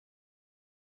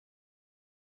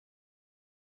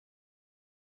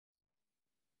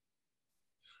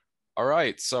All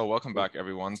right, so welcome back,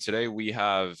 everyone. Today we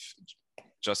have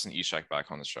Justin Ishak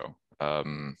back on the show.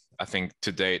 I think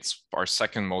today it's our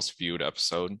second most viewed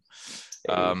episode.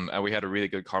 Hey. And we had a really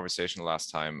good conversation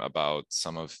last time about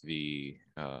some of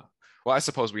well, I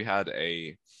suppose we had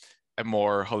a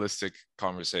more holistic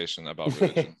conversation about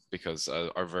religion because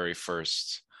our very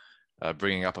first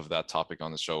bringing up of that topic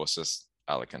on the show was just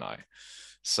Alec and I.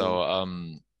 So,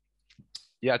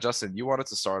 yeah, Justin, you wanted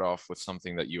to start off with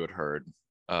something that you had heard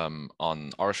on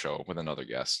our show with another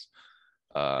guest,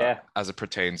 Yeah, as it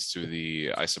pertains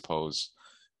to I suppose,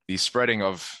 the spreading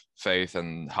of faith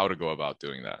and how to go about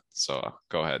doing that. So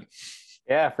go ahead.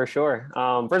 yeah, for sure.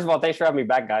 First of all, thanks for having me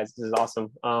back, guys. This is awesome.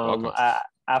 Welcome.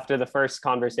 After the first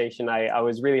conversation, I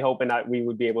was really hoping that we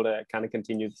would be able to kind of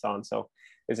continue this on. So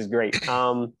this is great.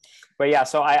 But yeah,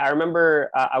 so I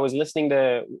remember I was listening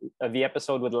to the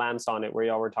episode with Lance on it where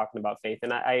y'all were talking about faith,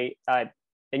 and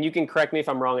and you can correct me if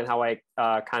I'm wrong in how I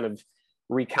kind of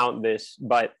recount this,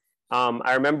 but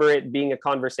I remember it being a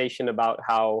conversation about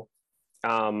how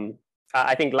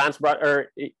I think Lance brought,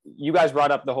 or you guys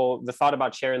brought up the thought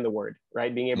about sharing the word,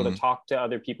 right? Being able to talk to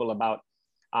other people about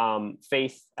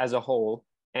faith as a whole,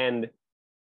 and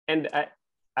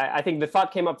I think the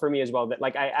thought came up for me as well that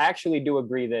like I actually do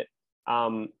agree that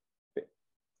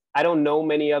I don't know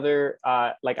many other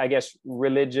like I guess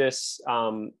religious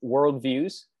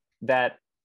worldviews that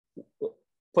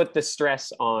put the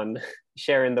stress on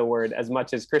sharing the word as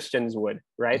much as Christians would,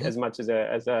 right? Mm-hmm. As much as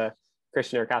a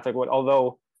Christian or Catholic would,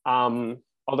 although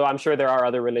I'm sure there are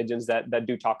other religions that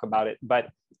do talk about it, but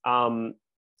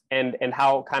and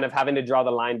how kind of having to draw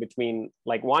the line between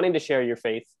like wanting to share your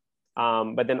faith,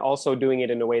 but then also doing it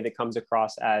in a way that comes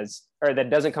across as, or that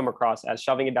doesn't come across as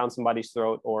shoving it down somebody's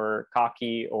throat or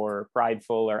cocky or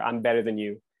prideful or I'm better than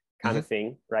you kind Mm-hmm. of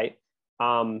thing, right?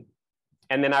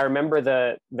 And then I remember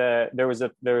there was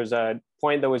a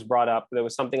point that was brought up. There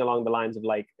was something along the lines of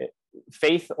like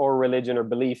faith or religion or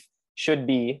belief should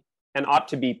be and ought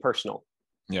to be personal,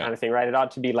 Yeah. kind of thing, right? It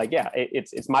ought to be like, yeah,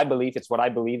 it's my belief, it's what I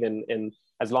believe in, and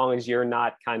as long as you're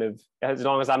not kind of, as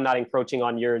long as I'm not encroaching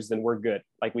on yours, then we're good.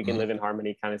 Like we can Mm-hmm. live in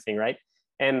harmony, kind of thing, right?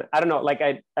 And I don't know, like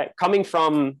I coming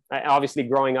from obviously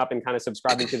growing up and kind of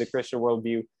subscribing to the Christian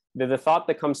worldview, the thought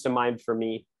that comes to mind for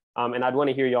me, and I'd want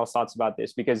to hear y'all's thoughts about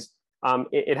this because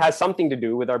it has something to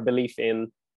do with our belief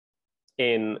in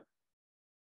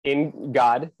in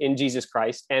God, in Jesus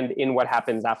Christ, and in what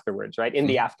happens afterwards, right? In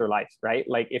the Mm-hmm. afterlife, right?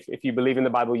 Like if you believe in the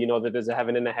Bible, you know that there's a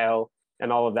heaven and a hell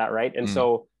and all of that, right? And Mm-hmm.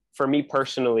 so for me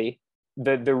personally,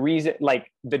 the reason,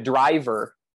 like the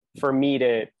driver for me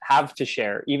to have to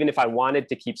share, even if I wanted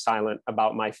to keep silent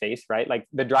about my faith, right? Like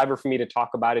the driver for me to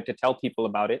talk about it, to tell people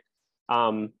about it.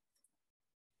 Um,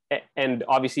 and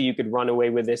obviously you could run away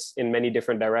with this in many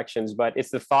different directions, but it's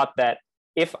the thought that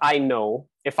if I know,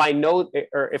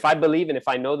 or if I believe and if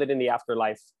I know that in the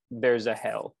afterlife there's a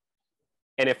hell,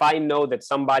 and if I know that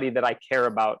somebody that I care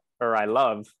about or I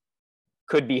love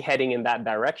could be heading in that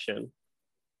direction,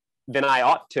 then I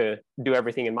ought to do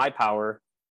everything in my power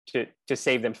to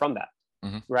save them from that,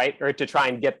 Mm-hmm. right? Or to try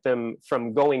and get them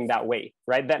from going that way,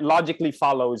 right? That logically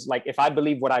follows, like if I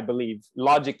believe what I believe,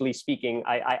 logically speaking,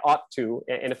 I ought to,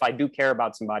 and if I do care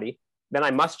about somebody, then I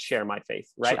must share my faith,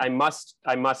 right? Sure.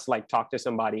 I must like talk to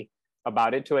somebody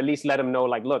about it to at least let them know,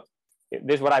 like, look,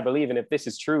 this is what I believe, and if this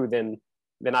is true, then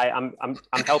I'm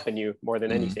helping you more than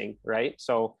Mm-hmm. anything, right?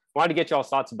 So I wanted to get y'all's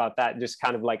thoughts about that, just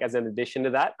kind of like as an addition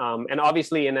to that. And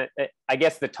obviously, I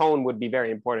guess the tone would be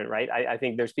very important, right? I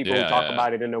think there's people who Yeah, talk yeah, yeah.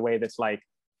 about it in a way that's like,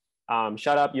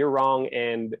 shut up, you're wrong,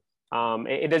 and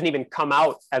it doesn't even come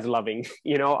out as loving,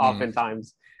 Mm-hmm.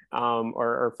 oftentimes,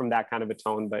 or from that kind of a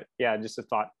tone. But yeah, just a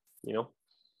thought, you know.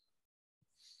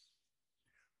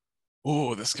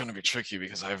 Oh, this is gonna be tricky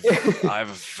because I have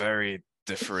a very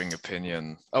differing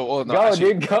opinion. Oh, well, no, Go,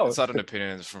 actually, dude, it's go. not an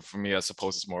opinion. It's for me, I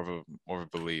suppose it's more of a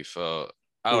belief. Mm.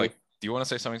 Alec, do you want to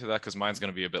say something to that? Because mine's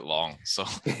gonna be a bit long. So,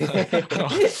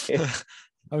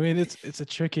 I mean,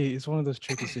 it's one of those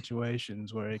tricky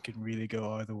situations where it can really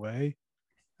go either way.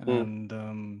 Mm,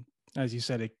 And as you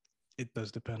said, it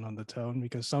does depend on the tone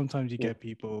because sometimes you mm, get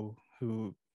people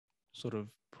who sort of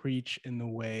preach in the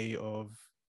way of,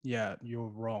 yeah, you're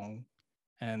wrong,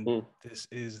 and mm, this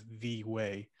is the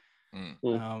way. mm,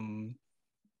 mm, Um,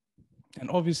 and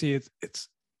obviously,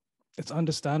 it's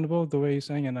understandable the way you're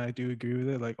saying, and I do agree with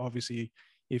it. Like, obviously,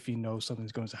 if you know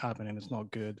something's going to happen and it's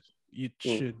not good, you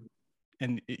mm, should,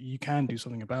 and you can do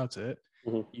something about it.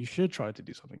 mhm. You should try to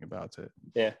do something about it.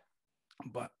 Yeah.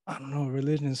 But I don't know,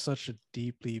 religion is such a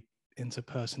deeply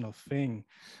interpersonal thing.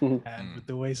 Mhm. And mm. with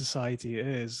the way society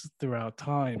is throughout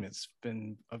time, it's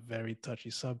been a very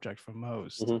touchy subject for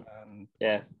most. Mhm. And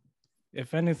Yeah.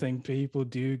 if anything, people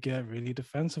do get really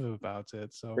defensive about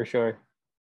it. So For sure.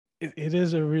 it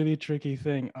is a really tricky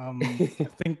thing. I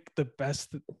think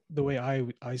the way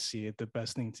I see it, the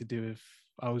best thing to do if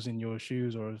I was in your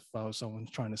shoes, or if I was someone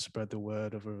trying to spread the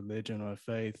word of a religion or a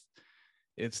faith,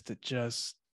 it's to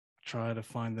just try to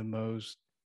find the most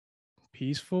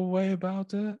peaceful way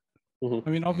about it. Mhm. I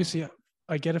mean, obviously,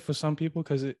 I get it for some people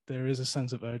because there is a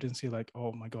sense of urgency, like,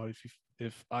 oh my God,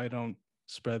 if I don't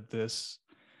spread this,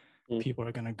 people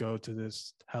are gonna go to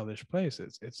this hellish place.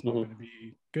 It's not gonna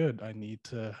be good. I need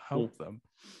to help them.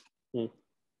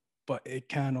 But it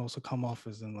can also come off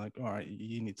as in like, all right,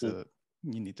 you need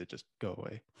to just go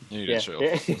away. You need to chill.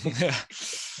 Yeah.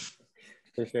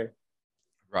 For sure.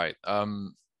 Right.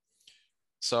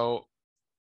 So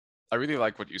I really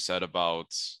like what you said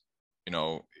about, you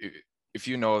know, if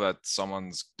you know that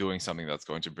someone's doing something that's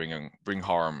going to bring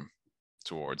harm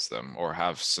towards them or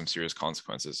have some serious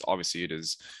consequences, obviously it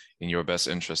is in your best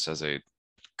interest as a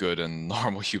good and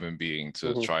normal human being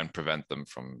to try and prevent them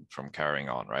from carrying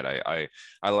on, right?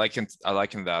 I liken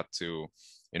that to,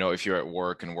 you know, if you're at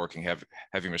work and working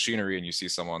heavy machinery and you see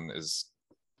someone is,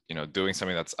 you know, doing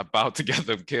something that's about to get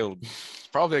them killed, it's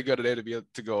probably a good idea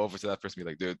to go over to that person and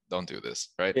be like, dude, don't do this,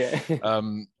 right? Yeah.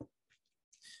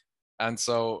 And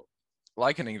so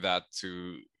likening that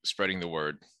to spreading the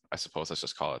word, I suppose let's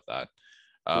just call it that.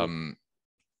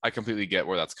 I completely get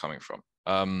where that's coming from.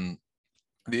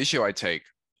 The issue I take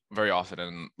very often,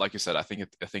 and like you said, I think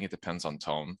it depends on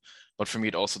tone, but for me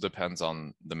it also depends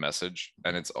on the message,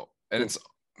 and it's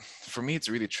for me it's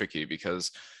really tricky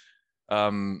because,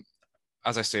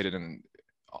 as I stated in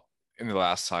the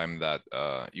last time that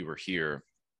you were here,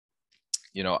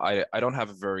 you know, I don't have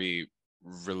a very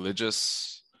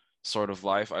religious sort of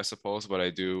life, I suppose, but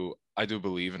I do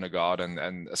believe in a God,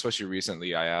 and especially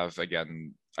recently I have,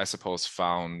 again, I suppose,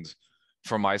 found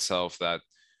for myself that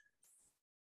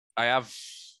I have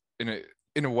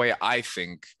in a way I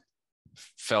think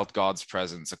felt God's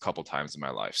presence a couple times in my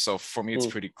life. So for me it's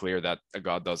pretty clear that a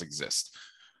God does exist.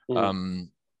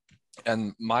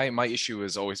 And my issue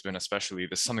has always been, especially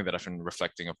this is something that I've been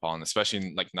reflecting upon,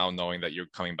 especially like now knowing that you're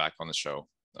coming back on the show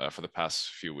for the past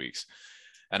few weeks.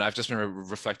 And I've just been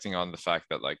reflecting on the fact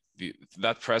that like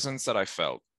that presence that I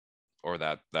felt, or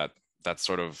that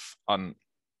sort of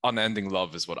unending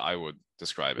love is what I would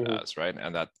describe it as, right?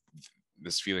 And that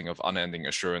this feeling of unending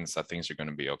assurance that things are going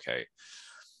to be okay.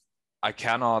 I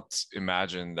cannot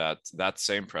imagine that that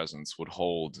same presence would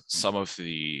hold some of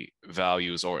the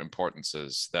values or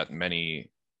importances that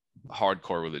many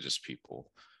hardcore religious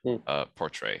people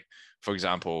portray. For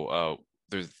example,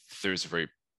 there's a very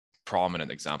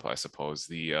prominent example, I suppose,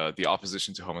 the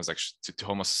opposition to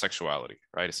homosexuality,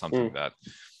 right? Is something that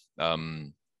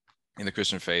in the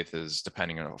Christian faith is,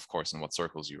 depending on, of course, in what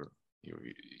circles you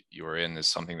are in, is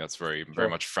something that's very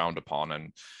much frowned upon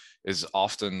and is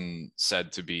often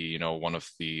said to be, you know, one of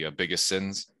the biggest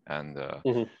sins. And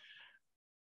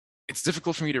it's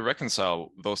difficult for me to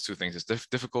reconcile those two things. It's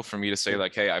difficult for me to say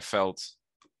like, hey, I felt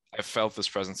this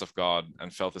presence of God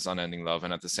and felt this unending love,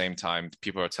 and at the same time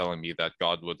people are telling me that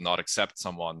God would not accept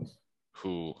someone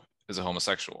who is a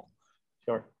homosexual.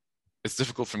 Sure. It's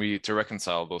difficult for me to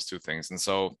reconcile those two things. And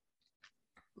so,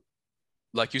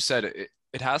 like you said,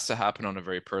 it has to happen on a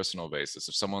very personal basis.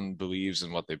 If someone believes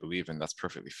in what they believe in, that's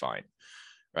perfectly fine,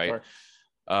 right?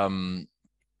 Sure.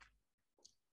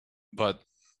 But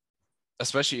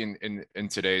especially in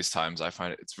today's times, I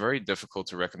find it's very difficult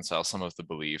to reconcile some of the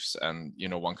beliefs, and you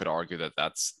know, one could argue that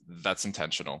that's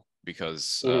intentional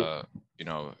because you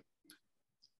know,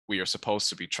 we are supposed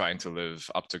to be trying to live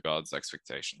up to God's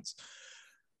expectations.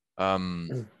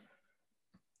 But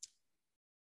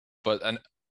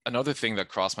another thing that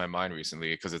crossed my mind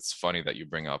recently, because it's funny that you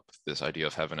bring up this idea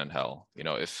of heaven and hell. You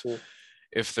know, if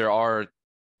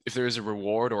there is a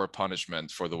reward or a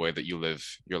punishment for the way that you live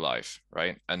your life,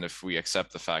 right? And if we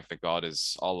accept the fact that God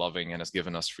is all loving and has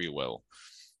given us free will,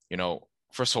 you know,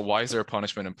 first of all, why is there a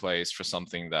punishment in place for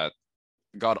something that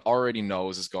God already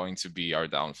knows is going to be our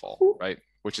downfall, right?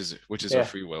 Which is our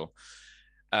free will.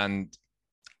 And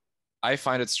I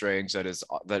find it strange that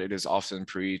it is often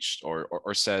preached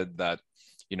or said that,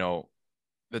 you know,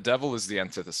 the devil is the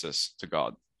antithesis to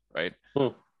God, right?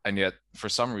 And yet, for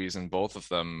some reason, both of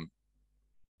them,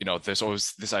 you know, there's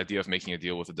always this idea of making a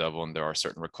deal with the devil, and there are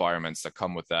certain requirements that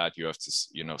come with that. You have to,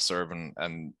 you know, serve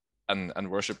and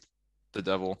worship the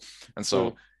devil. And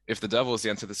so, if the devil is the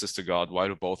antithesis to God, why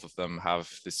do both of them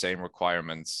have the same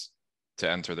requirements to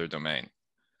enter their domain?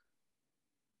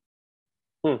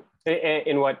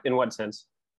 In what sense?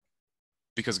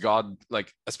 Because God,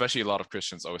 like, especially a lot of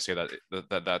Christians always say that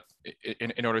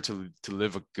in order to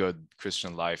live a good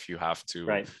Christian life, you have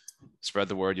to spread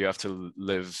the word. You have to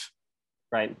live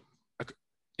right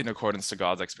in accordance to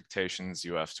God's expectations.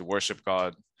 You have to worship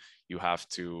God. You have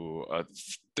to,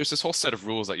 there's this whole set of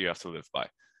rules that you have to live by.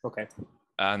 Okay.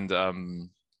 And,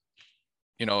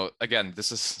 you know, again,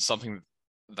 this is something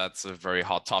that's a very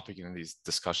hot topic in these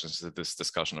discussions, this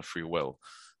discussion of free will.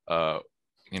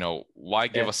 You know, why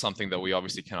give us something that we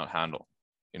obviously cannot handle?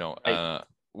 You know,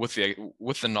 with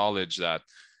the knowledge that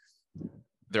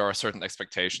there are certain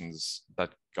expectations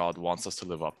that God wants us to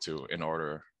live up to in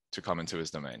order to come into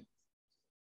his domain.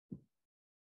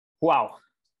 Wow.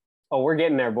 Oh, we're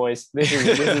getting there, boys. This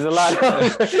is a lot.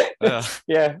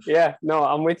 Yeah. No,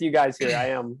 I'm with you guys here. I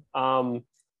am. Oh,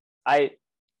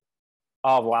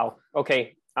 wow.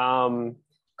 Okay.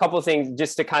 Couple of things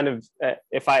just to kind of,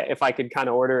 if I could kind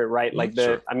of order it right, like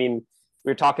sure. I mean,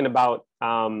 we're talking about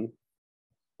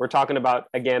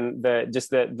again,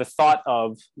 the thought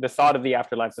of the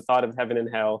afterlife, the thought of heaven and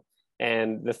hell,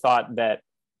 and the thought that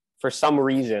for some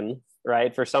reason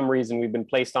we've been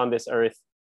placed on this earth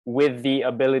with the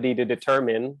ability to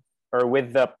determine, or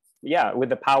with the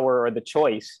power or the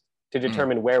choice to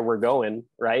determine where we're going,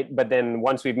 right? But then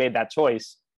once we've made that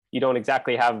choice, you don't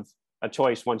exactly have a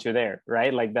choice once you're there,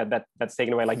 right? Like that's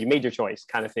taken away, like you made your choice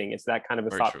kind of thing. It's that kind of a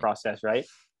Very thought true. process, right?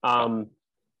 And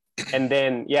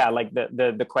then like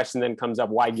the question then comes up,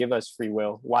 why give us free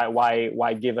will?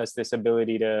 Why give us this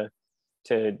ability to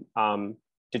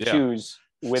choose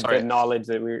with the knowledge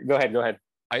that we're go ahead.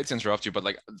 I hate to interrupt you, but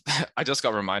like I just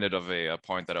got reminded of a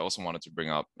point that I also wanted to bring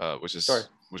up, which is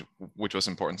which was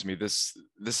important to me. This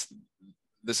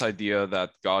idea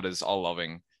that God is all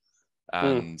loving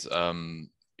and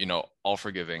you know, all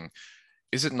forgiving.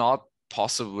 Is it not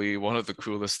possibly one of the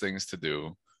coolest things to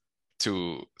do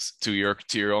to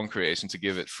your own creation, to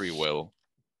give it free will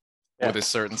with a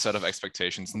certain set of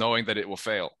expectations, knowing that it will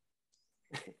fail?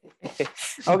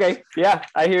 Okay, yeah,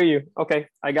 I hear you. Okay,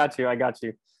 I got you.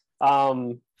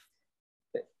 I'm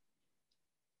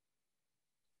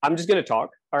just gonna talk.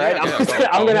 All right, I'm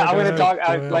gonna talk.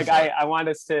 I want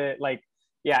us to like,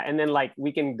 and then like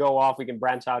we can go off. We can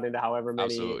branch out into however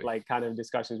many like kind of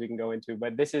discussions we can go into.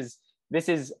 But this is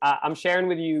I'm sharing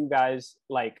with you guys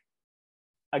like,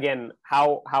 again,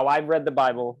 how I've read the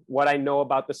Bible, what I know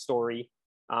about the story,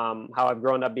 how I've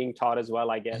grown up being taught as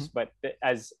well, I guess. But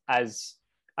as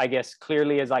I guess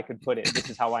clearly as I could put it, this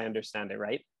is how I understand it,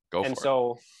 right?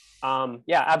 So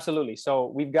absolutely.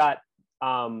 So we've got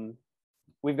a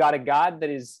God that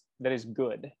is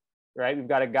good, right? We've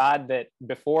got a God that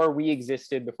before we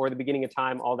existed, before the beginning of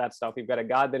time, all that stuff, we've got a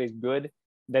God that is good,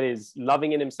 that is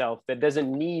loving in himself, that doesn't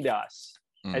need us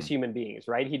as human beings,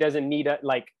 right? He doesn't need it.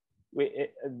 Like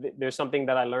there's something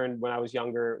that I learned when I was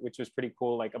younger, which was pretty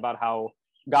cool, like about how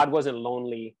God wasn't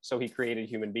lonely, so he created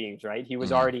human beings, right? He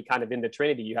was already kind of in the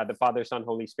Trinity. You had the Father, Son,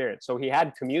 Holy Spirit. So he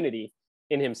had community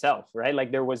in himself, right?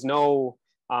 Like there was no,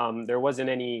 there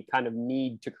wasn't any kind of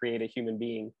need to create a human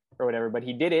being or whatever, but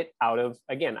he did it out of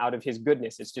his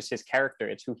goodness. It's just his character.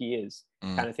 It's who he is,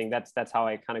 kind of thing. That's how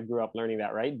I kind of grew up learning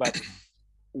that, right? But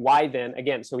why then,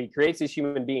 again, so he creates these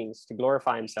human beings to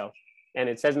glorify himself. And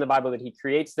it says in the Bible that he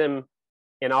creates them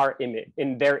in our image,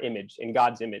 in their image, in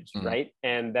God's image, right?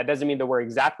 And that doesn't mean that we're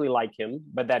exactly like him,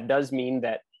 but that does mean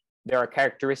that there are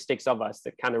characteristics of us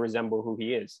that kind of resemble who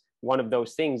he is. One of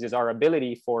those things is our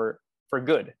ability for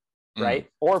good, right?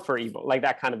 Or for evil, like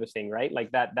that kind of a thing, right?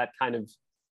 Like that kind of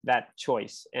that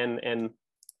choice. And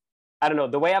I don't know,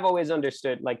 the way I've always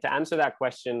understood, like to answer that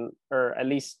question, or at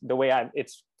least the way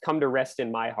it's come to rest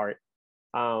in my heart,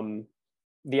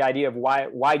 the idea of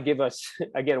why give us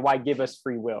again, why give us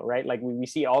free will, right? Like we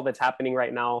see all that's happening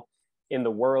right now in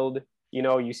the world. You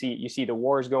know, you see the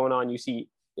wars going on. You see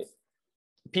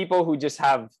people who just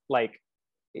have like,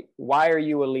 why are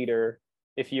you a leader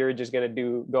if you're just going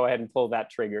to go ahead and pull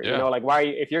that trigger? You know, like why,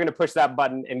 if you're going to push that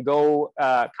button and go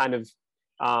kind of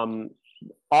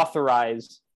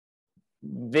authorize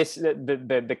this,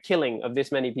 the killing of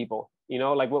this many people, you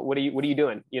know, like what are you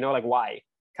doing? You know, like why?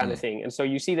 Kind of thing. And so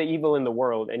you see the evil in the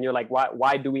world and you're like,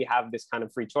 why do we have this kind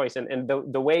of free choice? And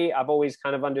the way I've always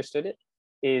kind of understood it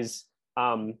is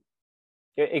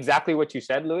exactly what you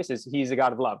said, Lewis, is he's a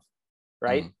God of love,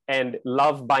 right? And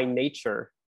love by nature,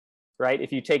 right?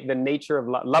 If you take the nature of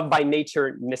love by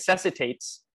nature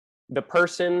necessitates the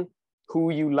person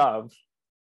who you love.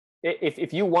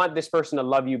 If you want this person to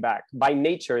love you back, by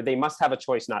nature, they must have a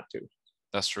choice not to.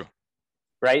 That's true.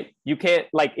 Right? You can't,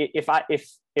 like, if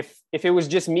it was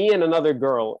just me and another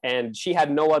girl and she had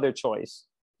no other choice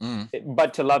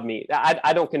but to love me,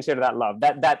 I don't consider that love.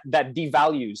 That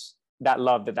devalues that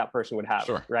love that person would have.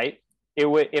 Sure. Right?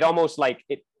 It almost like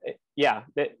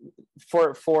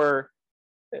for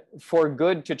for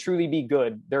good to truly be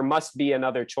good, there must be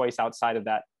another choice outside of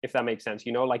that, if that makes sense.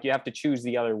 Like you have to choose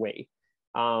the other way.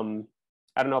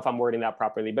 I don't know if I'm wording that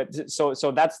properly, but so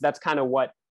that's kind of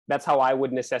that's how I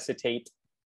would necessitate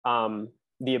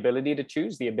the ability to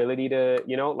choose, the ability to,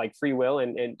 like free will,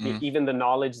 and even the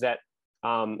knowledge that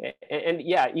and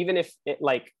yeah, even if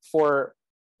like for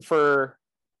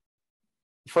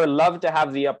love to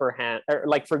have the upper hand, or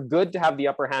like for good to have the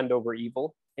upper hand over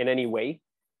evil in any way,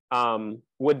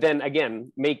 would then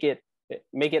again make it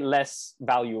less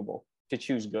valuable to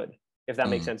choose good, if that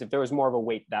makes sense. If there was more of a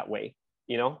weight that way,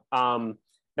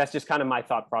 that's just kind of my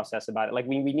thought process about it. Like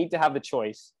we need to have the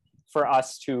choice for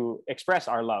us to express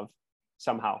our love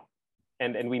somehow,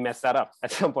 and we messed that up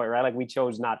at some point, right? Like we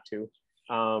chose not to.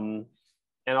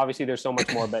 And obviously there's so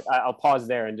much more, but I'll pause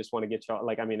there and just want to get you,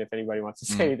 like, I mean, if anybody wants to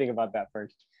say anything about that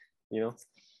first,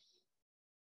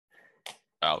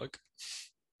 Alec.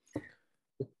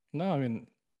 No, I mean,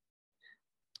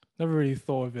 never really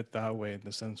thought of it that way, in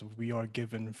the sense of we are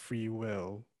given free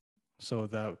will, so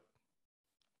that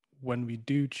when we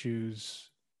do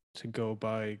choose to go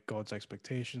by God's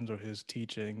expectations or his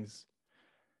teachings,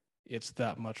 it's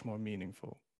that much more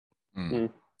meaningful.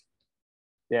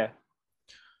 Yeah.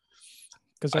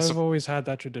 Because I've always had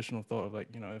that traditional thought of like,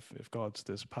 if God's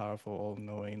this powerful,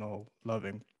 all-knowing,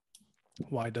 all-loving,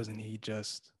 why doesn't he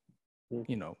just,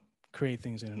 create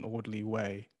things in an orderly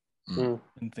way?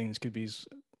 And things could be,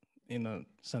 in a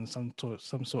sense, some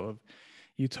sort of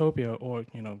utopia or,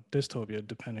 dystopia,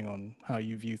 depending on how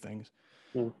you view things.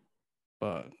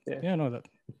 But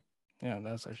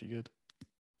that's actually good.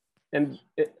 And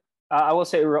I will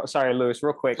say, sorry, Lewis,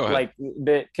 real quick, like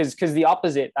because the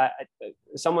opposite,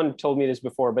 someone told me this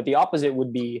before, but the opposite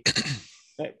would be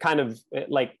kind of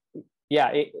like,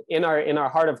 yeah, in our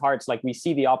heart of hearts, like we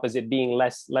see the opposite being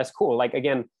less cool. Like,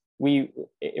 again,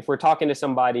 if we're talking to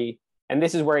somebody, and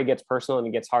this is where it gets personal and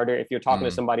it gets harder. If you're talking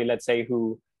to somebody, let's say,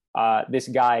 who this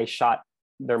guy shot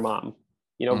their mom,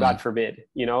 God forbid,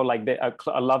 like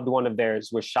a loved one of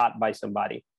theirs was shot by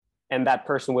somebody. And that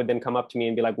person would then come up to me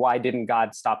and be like, why didn't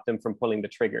God stop them from pulling the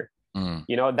trigger?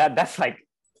 That's like,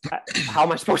 how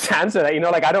am I supposed to answer that?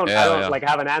 Like, I don't like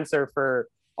have an answer for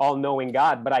all-knowing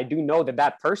God, but I do know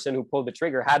that person who pulled the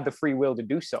trigger had the free will to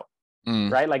do so.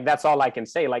 Right? Like, that's all I can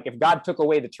say. Like, if God took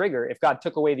away the trigger, if God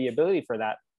took away the ability for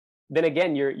that, then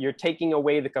again, you're taking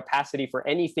away the capacity for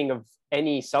anything of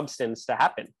any substance to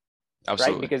happen.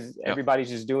 Absolutely. Right? Because everybody's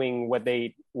just doing what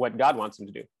God wants them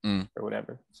to do or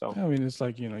whatever. So I mean, it's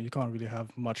like, you can't really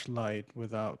have much light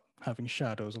without having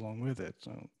shadows along with it.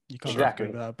 So you can't have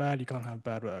good without bad. You can't have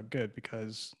bad without good,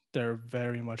 because they're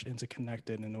very much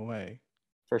interconnected in a way.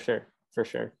 For sure.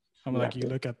 I mean, like, you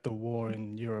look at the war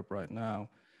in Europe right now,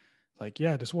 like,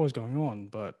 yeah, this war is going on,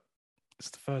 but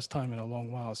it's the first time in a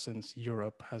long while since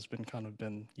Europe has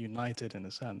been united in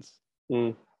a sense.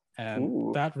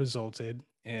 And that resulted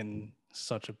in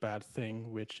such a bad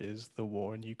thing, which is the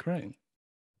war in Ukraine.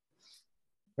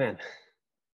 Man.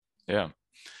 Yeah.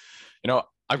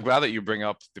 I'm glad that you bring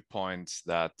up the point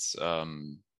that,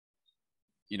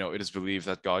 it is believed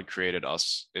that God created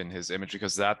us in his image,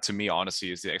 because that, to me,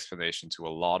 honestly, is the explanation to a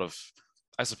lot of,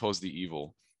 I suppose, the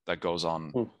evil that goes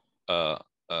on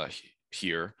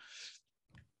here.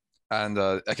 And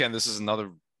again, this is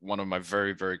another one of my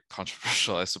very, very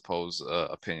controversial, I suppose,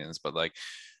 opinions. But like,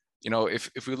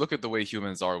 if we look at the way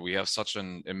humans are, we have such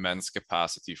an immense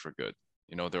capacity for good.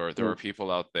 There are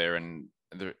people out there, and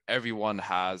everyone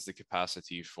has the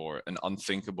capacity for an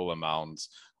unthinkable amount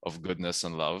of goodness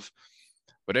and love.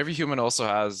 But every human also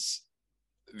has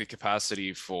the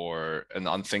capacity for an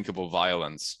unthinkable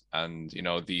violence, and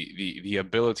the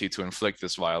ability to inflict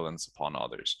this violence upon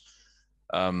others.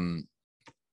 And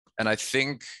I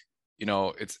think,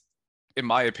 it's, in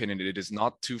my opinion, it is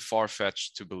not too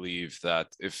far-fetched to believe that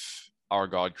if our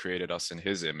God created us in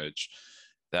his image,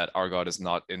 that our God is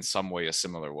not in some way a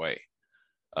similar way.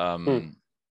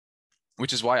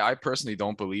 Which is why I personally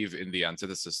don't believe in the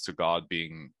antithesis to God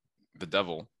being the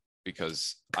devil,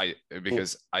 because I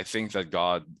think that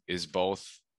God is both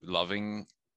loving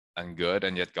and good,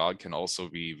 and yet God can also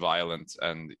be violent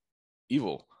and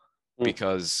evil,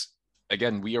 because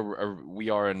again, we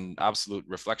are an absolute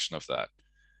reflection of that.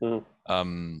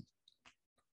 And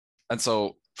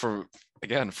so for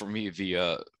me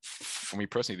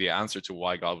personally, the answer to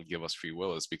why God would give us free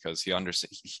will is because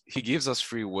he gives us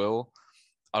free will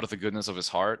out of the goodness of his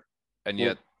heart, and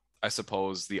yet I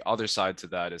suppose the other side to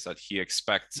that is that he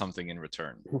expects something in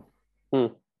return.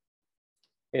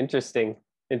 Interesting.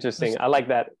 I like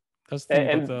that. That's the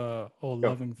thing with the all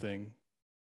loving thing.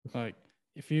 Like,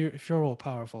 if you're all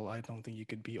powerful, I don't think you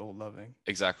could be all loving.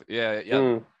 Exactly.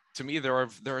 Yeah. to me there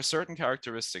are certain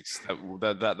characteristics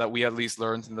that we at least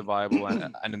learned in the Bible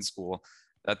and in school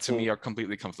that to me are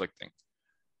completely conflicting.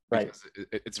 Right. Because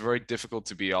it's very difficult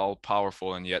to be all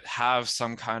powerful and yet have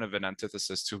some kind of an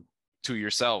antithesis to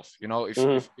yourself. You know,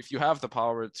 if you have the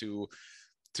power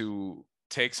to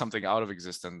take something out of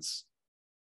existence,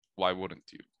 why wouldn't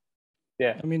you?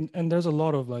 Yeah. I mean, and there's a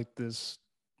lot of like this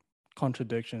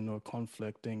contradiction or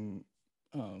conflicting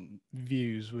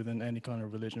views within any kind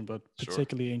of religion, but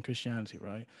particularly in Christianity,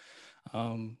 right?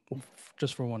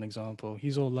 Just for one example,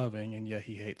 he's all loving and yet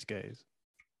he hates gays.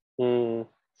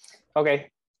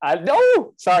 Okay. I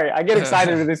get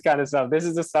excited with this kind of stuff. This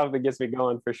is the stuff that gets me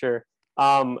going for sure.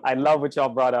 I love what y'all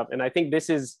brought up, and I think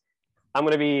this is. I'm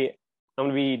gonna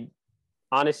be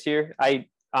honest here.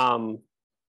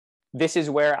 This is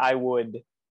where I would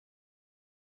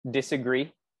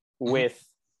disagree with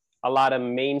a lot of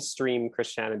mainstream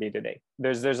Christianity today.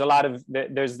 There's a lot of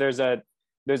there's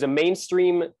a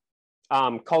mainstream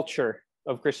culture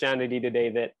of Christianity today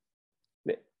that.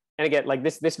 And again, like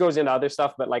this goes into other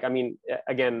stuff, but like, I mean,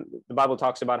 again, the Bible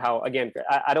talks about how, again,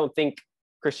 I don't think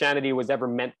Christianity was ever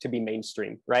meant to be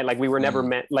mainstream, right? Like we were never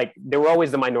meant, like they were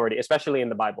always the minority, especially in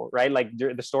the Bible, right? Like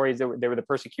the stories, they were the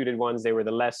persecuted ones, they were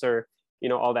the lesser, you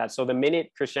know, all that. So the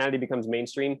minute Christianity becomes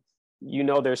mainstream, you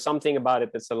know, there's something about it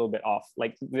that's a little bit off.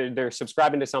 Like they're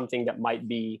subscribing to something that might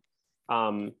be,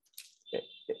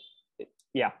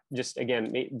 just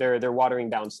again, they're watering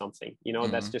down something, you know,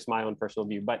 that's just my own personal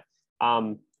view. But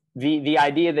the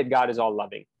idea that God is all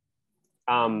loving,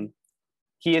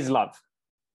 he is love.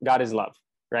 God is love,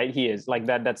 right? He is like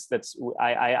that.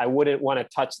 I wouldn't want to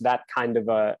touch that kind of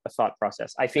a thought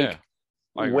process. I think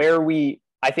where we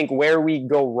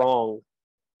go wrong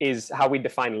is how we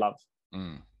define love,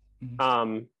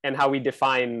 and how we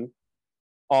define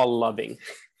all loving,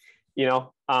 you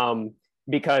know,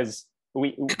 because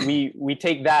we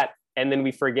take that and then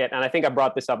we forget. And I think I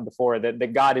brought this up before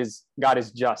that God is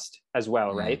just as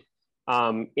well, right?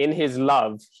 In his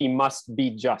love, he must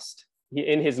be just.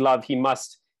 In his love, he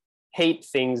must hate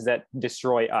things that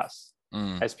destroy us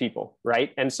as people,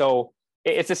 right? And so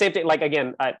it's the same thing. Like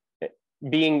again,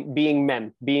 being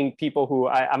men, being people who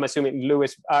I'm assuming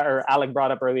Lewis or Alec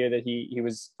brought up earlier that he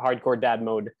was hardcore dad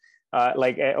mode,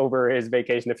 over his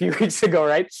vacation a few weeks ago,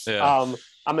 right? Yeah.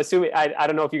 I'm assuming I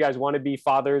don't know if you guys want to be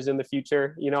fathers in the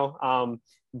future, you know,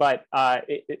 but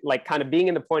like kind of being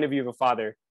in the point of view of a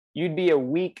father, you'd be a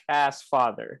weak ass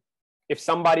father if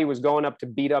somebody was going up to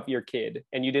beat up your kid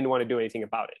and you didn't want to do anything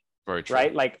about it. Very true.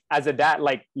 Right? Like as a dad,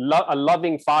 like a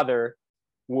loving father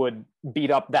would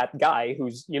beat up that guy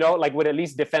who's, you know, like would at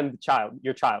least defend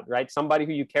your child, right? Somebody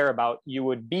who you care about, you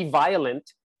would be violent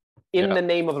in the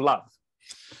name of love,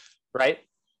 right?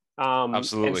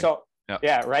 Absolutely. And so,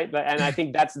 right. And I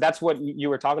think that's what you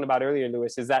were talking about earlier,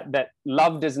 Lewis, is that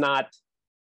love does not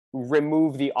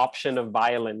remove the option of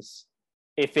violence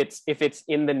if it's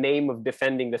in the name of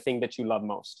defending the thing that you love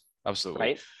most.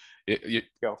 Absolutely. Right.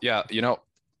 Go. Yeah. You know,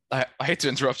 I hate to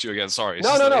interrupt you again. Sorry.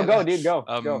 No. Go, dude.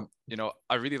 Go. You know,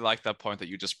 I really like that point that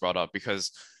you just brought up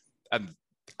because, and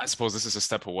I suppose this is a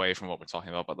step away from what we're talking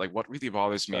about, but like what really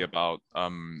bothers me about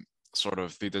sort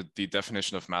of the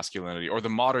definition of masculinity, or the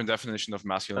modern definition of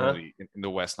masculinity in the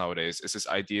West nowadays, is this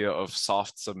idea of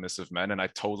soft, submissive men, and I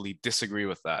totally disagree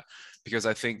with that, because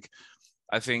I think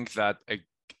that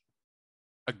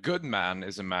a good man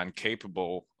is a man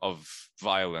capable of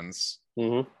violence,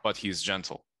 but he's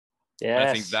gentle. Yes.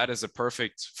 I think that is a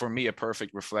perfect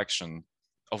reflection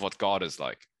of what God is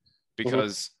like,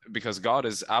 because God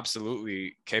is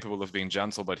absolutely capable of being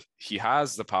gentle, but he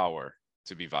has the power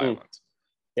to be violent.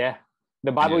 Yeah.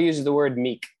 The Bible uses the word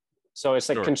meek. So it's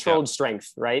like controlled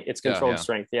strength, right? It's controlled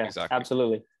strength. Yeah, exactly.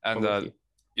 Absolutely. And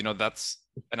you know,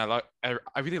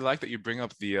 I really like that you bring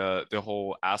up the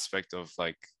whole aspect of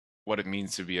like what it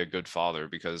means to be a good father,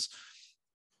 because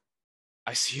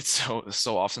I see it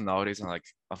so often nowadays, and like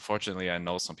unfortunately I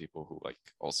know some people who like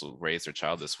also raise their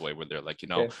child this way, where they're like, you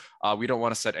know, we don't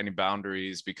want to set any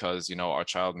boundaries because, you know, our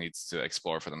child needs to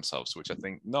explore for themselves, which I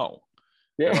think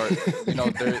or, you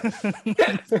know,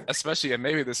 especially, and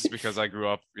maybe this is because I grew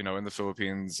up, you know, in the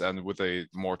Philippines and with a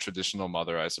more traditional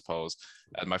mother, I suppose,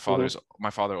 and my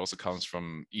father also comes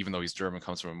from, even though he's German,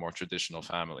 comes from a more traditional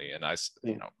family, and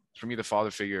you know, for me, the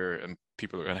father figure, and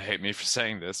people are going to hate me for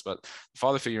saying this, but the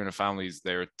father figure in a family is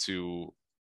there to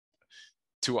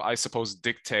I suppose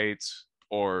dictate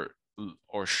or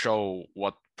show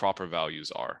what proper values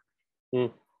are.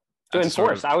 To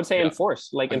enforce, I would say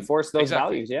enforce those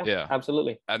values. Yeah,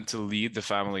 absolutely. And to lead the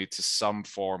family to some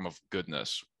form of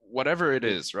goodness, whatever it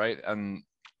is, right? And,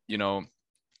 you know,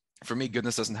 for me,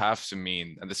 goodness doesn't have to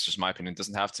mean, and this is just my opinion,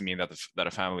 doesn't have to mean that that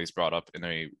a family is brought up in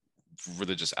a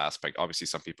religious aspect. Obviously,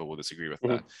 some people will disagree with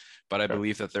that, but I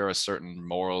believe that there are certain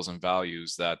morals and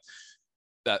values that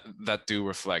do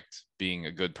reflect being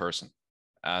a good person.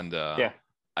 And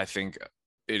I think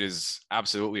it is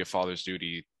absolutely a father's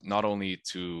duty not only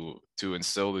to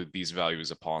instill these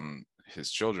values upon his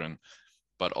children,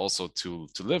 but also to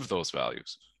live those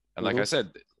values. And like I said,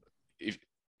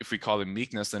 if we call it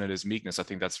meekness, then it is meekness. I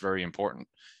think that's very important.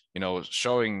 You know,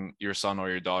 showing your son or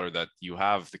your daughter that you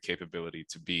have the capability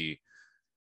to be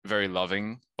very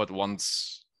loving, but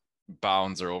once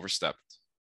bounds are overstepped,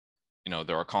 you know,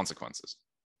 there are consequences.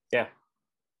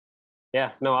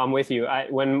 Yeah, no, I'm with you.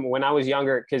 When I was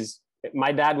younger, because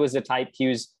my dad was the type,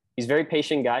 he's very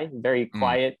patient guy, very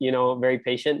quiet, you know, very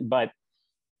patient. But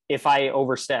if I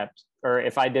overstepped or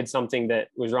if I did something that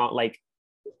was wrong, like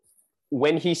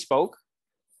when he spoke,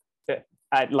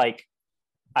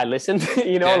 I listened,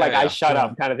 you know, I shut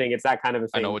up kind of thing. It's that kind of a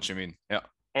thing. I know what you mean. Yeah.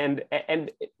 And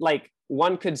like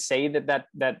one could say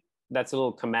that's a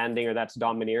little commanding or that's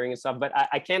domineering and stuff, but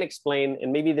I can't explain.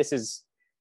 And maybe this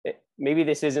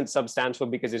isn't substantial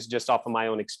because it's just off of my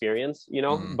own experience, you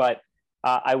know, but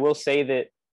I will say that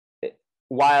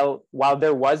while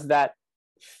there was that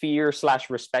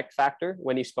fear/respect factor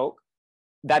when he spoke,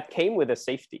 that came with a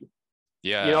safety.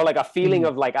 Yeah. You know, like a feeling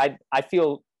of like, I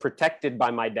feel protected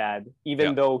by my dad,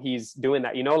 even though he's doing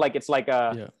that, you know, like it's like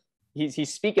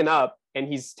he's speaking up and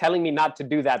he's telling me not to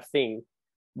do that thing,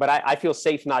 but I feel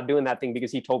safe not doing that thing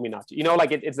because he told me not to, you know,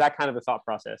 like it's that kind of a thought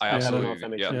process. I don't know if that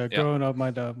makes sense. Growing up,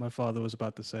 my father was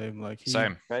about the same. Like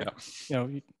right?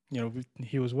 You know,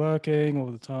 he was working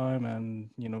all the time, and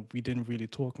you know, we didn't really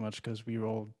talk much because we were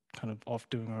all kind of off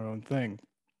doing our own thing.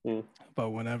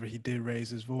 But whenever he did raise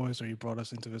his voice or he brought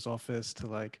us into his office to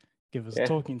like give us a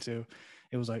talking to,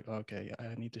 it was like, okay,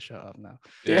 I need to shut up now.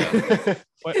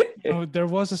 But you know, there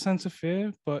was a sense of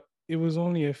fear, but it was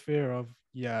only a fear of,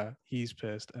 he's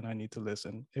pissed and I need to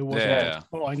listen. It wasn't like,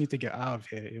 oh, I need to get out of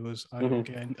here. It was,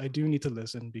 okay, I do need to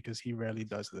listen because he rarely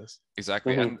does this.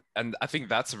 Exactly. And I think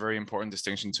that's a very important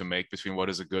distinction to make between what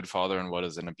is a good father and what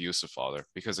is an abusive father,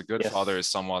 because a good father is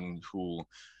someone who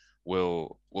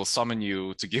will summon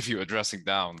you to give you a dressing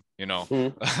down, you know.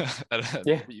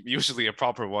 Usually a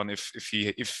proper one if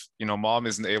you know, mom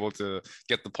isn't able to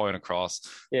get the point across,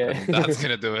 that's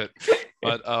gonna do it.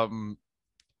 But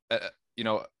you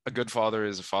know, a good father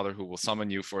is a father who will summon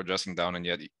you for a dressing down, and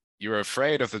yet you're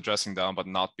afraid of the dressing down, but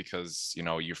not because, you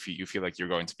know, you feel like you're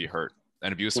going to be hurt.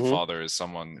 An abusive father is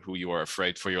someone who you are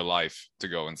afraid for your life to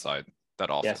go inside that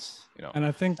office. You know. And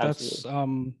I think that's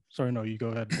sorry, no, you go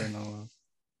ahead then.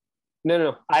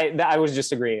 No. I was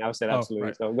just agreeing. I said absolutely.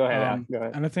 Right. So go ahead. Go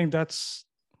ahead. And I think that's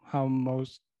how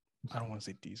most, I don't want to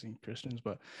say decent Christians,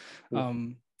 but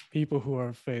people who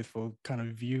are faithful kind of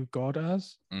view God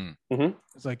as.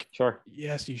 It's like,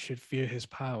 yes, you should fear his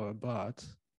power, but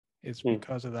it's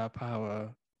because of that power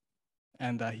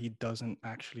and that he doesn't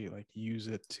actually like use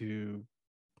it to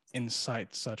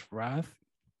incite such wrath.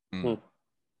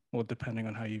 Or depending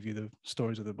on how you view the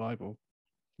stories of the Bible.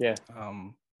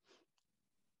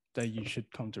 That you should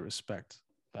come to respect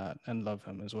that and love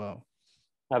him as well.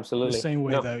 Absolutely. The same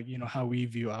way that, you know, how we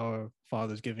view our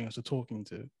fathers giving us a talking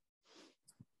to.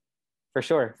 For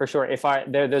sure. If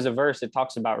there's a verse that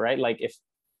talks about, right? Like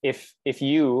if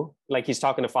you, like he's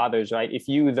talking to fathers, right? If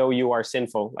you, though you are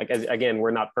sinful, like again,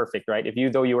 we're not perfect, right? If you,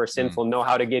 though you are sinful, know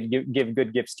how to give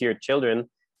good gifts to your children,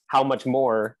 how much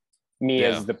more me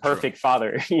as the perfect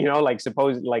father, you know, like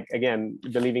suppose, like again,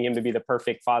 believing him to be the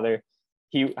perfect father,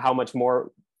 how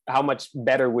much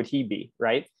better would he be,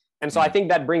 right? And so I think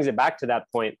that brings it back to that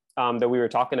point that we were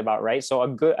talking about, right? So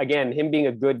him being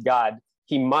a good God,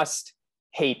 he must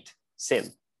hate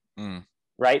sin,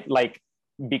 right? Like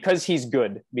because he's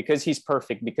good, because he's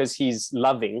perfect, because he's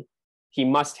loving, he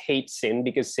must hate sin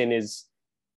because sin is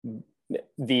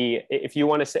if you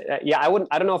want to say, I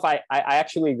don't know if I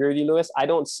actually agree with you, Lewis. I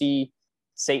don't see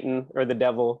Satan or the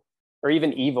devil or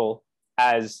even evil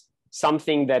as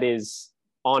something that is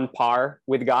on par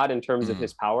with God in terms of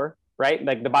his power, right?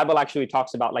 Like the Bible actually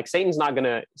talks about, like Satan,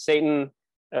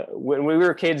 when we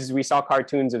were kids, we saw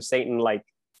cartoons of Satan like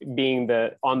being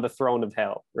on the throne of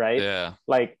hell, right?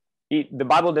 Like the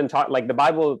Bible didn't talk, like the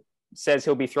Bible says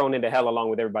he'll be thrown into hell along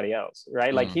with everybody else,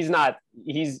 right? Like he's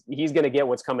gonna get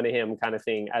what's coming to him kind of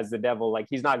thing as the devil. Like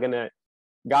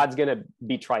God's gonna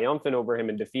be triumphant over him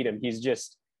and defeat him.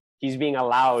 He's being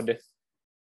allowed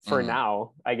for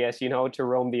now, I guess, you know, to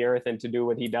roam the earth and to do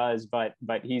what he does, but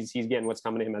he's getting what's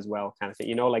coming to him as well, kind of thing,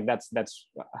 you know, like that's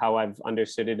how I've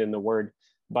understood it in the word.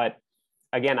 But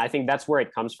again, I think that's where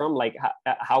it comes from. Like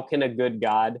how can a good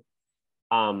God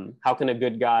how can a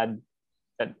good God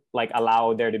like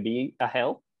allow there to be a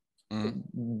hell?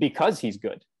 Because he's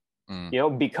good. You know,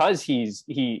 because he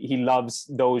loves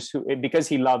those who, because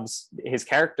he loves his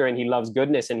character and he loves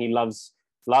goodness and he loves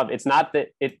love. It's not that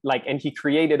it like, and he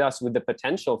created us with the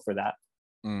potential for that.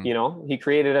 You know, he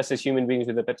created us as human beings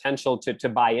with the potential to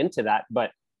buy into that.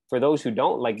 But for those who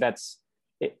don't, like that's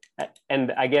it.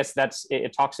 And I guess that's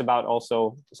it talks about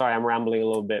also, sorry, I'm rambling a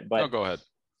little bit, but go ahead.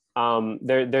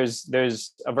 There's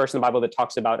a verse in the Bible that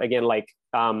talks about, again, like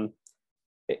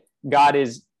God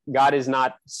is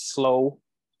not slow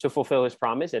to fulfill his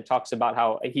promise. It talks about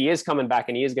how he is coming back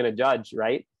and he is going to judge,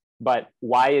 right? But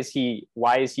why is he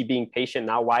being patient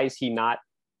now? Why is he not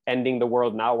ending the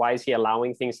world now? Why is he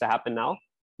allowing things to happen now?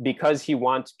 Because he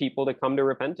wants people to come to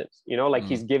repentance. You know, like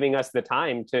he's giving us the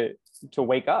time to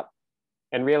wake up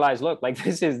and realize, look, like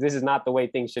this is not the way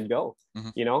things should go.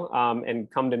 You know, and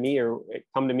come to me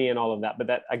and all of that. But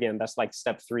that, again, that's like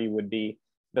step 3 would be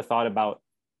the thought about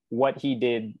what he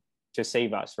did to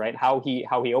save us, right? How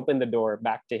he opened the door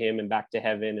back to him and back to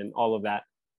heaven and all of that,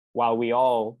 while we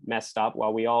all messed up,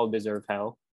 while we all deserve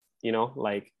hell. You know,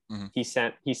 like he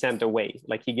sent a way,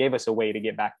 like he gave us a way to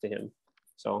get back to him.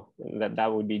 So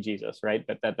that would be Jesus, right?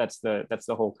 But that's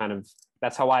the whole kind of,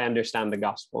 that's how I understand the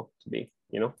gospel to be,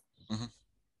 you know.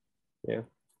 Yeah.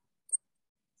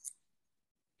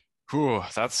 Cool.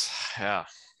 That's yeah.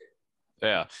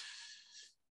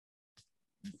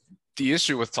 The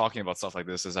issue with talking about stuff like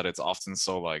this is that it's often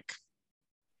so like,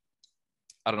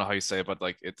 I don't know how you say it, but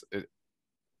like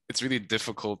it's really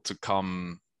difficult to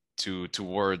come to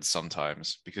words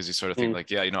sometimes, because you sort of think like,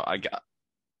 yeah, you know, I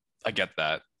get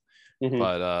that,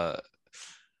 but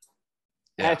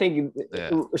I think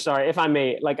sorry if I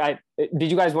may, like, did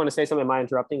you guys want to say something? Am I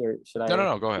interrupting, or should I?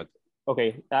 No, go ahead.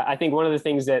 Okay. I think one of the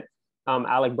things that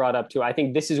Alec brought up too, I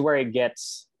think this is where it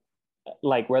gets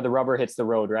like where the rubber hits the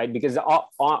road, right? Because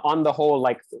on the whole,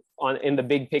 like in the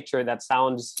big picture, that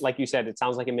sounds, like you said, it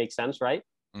sounds like it makes sense, right?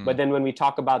 But then when we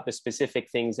talk about the specific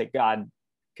things that God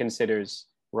considers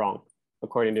wrong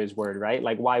according to his word, right?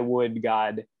 Like, why would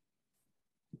God,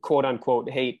 quote unquote,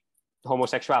 hate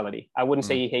homosexuality? I wouldn't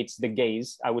say he hates the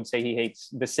gays. I would say he hates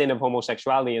the sin of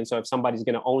homosexuality. And so if somebody's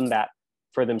going to own that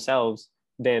for themselves,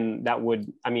 then that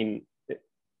would, I mean,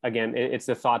 again, it's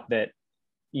the thought that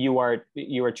you are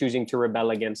choosing to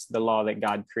rebel against the law that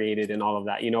God created and all of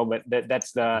that, you know. But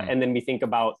that's the and then we think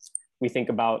about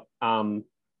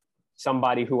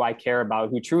somebody who I care about,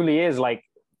 who truly is, like,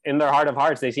 in their heart of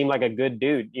hearts, they seem like a good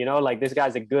dude, you know, like this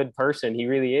guy's a good person, he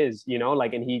really is, you know,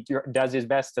 like, and he does his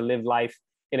best to live life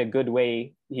in a good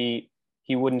way. He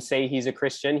wouldn't say he's a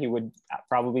Christian, he would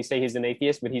probably say he's an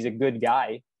atheist, but he's a good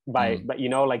guy but you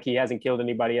know, like, he hasn't killed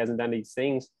anybody, he hasn't done these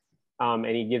things, and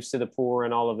he gives to the poor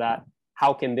and all of that.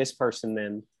 How can this person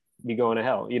then be going to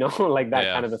hell? You know, like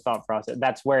that kind of a thought process.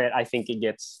 That's where I think it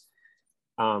gets,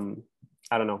 I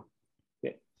don't know.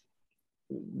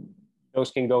 Those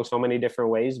can go so many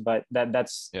different ways, but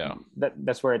that's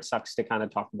where it sucks to kind of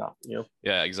talk about, you know?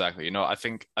 Yeah, exactly. You know, I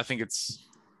think it's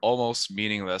almost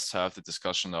meaningless to have the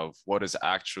discussion of what is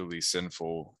actually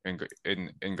sinful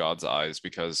in God's eyes,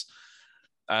 because,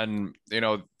 and you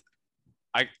know,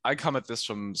 I come at this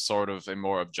from sort of a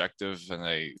more objective and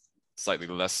a slightly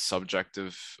less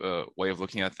subjective way of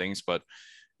looking at things. But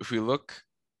if we look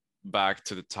back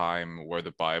to the time where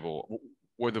the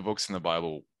books in the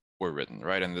Bible were written,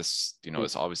 right? And this, you know,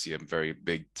 is obviously a very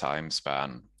big time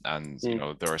span. And, you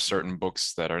know, there are certain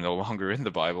books that are no longer in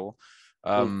the Bible.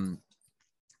 And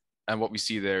what we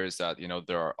see there is that, you know,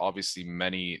 there are obviously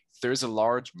there's a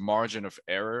large margin of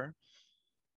error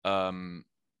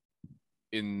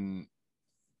in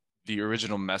the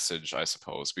original message, I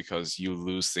suppose, because you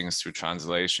lose things through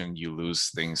translation, you lose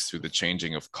things through the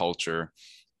changing of culture,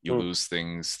 you lose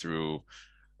things through,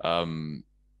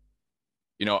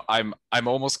 you know, I'm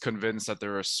almost convinced that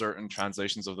there are certain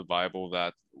translations of the Bible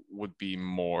that would be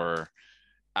more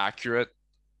accurate,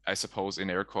 I suppose, in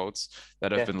air quotes,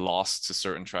 that have been lost to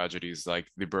certain tragedies, like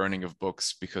the burning of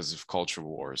books because of culture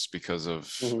wars, because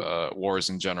of wars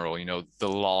in general. You know, the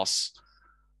loss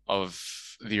of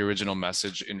the original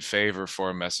message in favor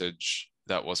for a message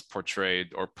that was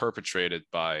portrayed or perpetrated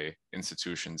by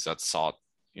institutions that sought,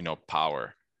 you know,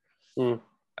 power.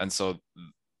 And so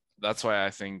that's why I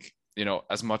think, you know,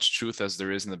 as much truth as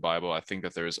there is in the Bible, I think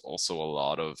that there is also a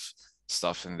lot of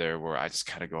stuff in there where I just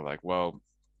kind of go like, well,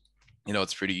 you know,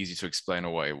 it's pretty easy to explain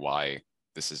away why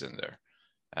this is in there.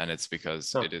 And it's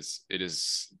because it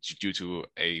is due to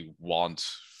a want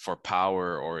for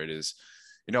power, or it is,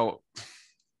 you know,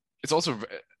 it's also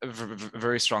a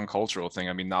very strong cultural thing.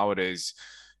 I mean, nowadays,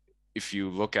 if you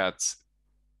look at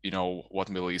you know, what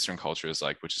Middle Eastern culture is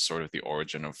like, which is sort of the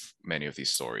origin of many of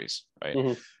these stories,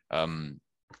 right? And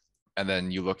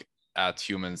then you look at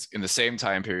humans in the same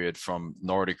time period from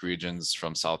Nordic regions,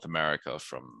 from South America,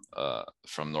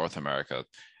 from North America,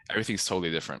 everything's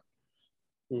totally different.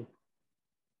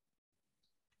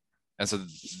 And so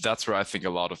that's where I think a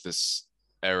lot of this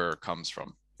error comes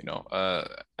from, you know.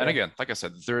 And again, like I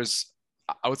said,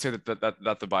 I would say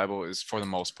that the Bible is, for the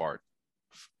most part,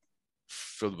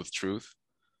 filled with truth,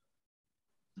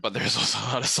 but there's also a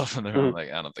lot of stuff in there I'm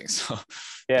like, I don't think so.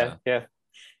 Yeah,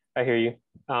 I hear you.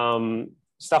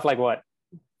 Stuff like what?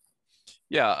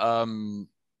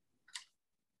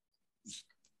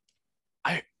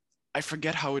 I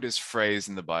forget how it is phrased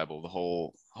in the Bible, the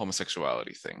whole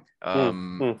homosexuality thing.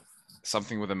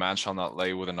 Something with a man shall not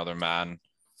lay with another man,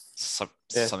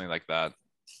 something like that.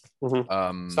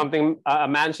 Something a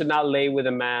man should not lay with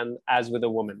a man as with a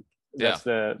woman. That's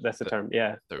the term.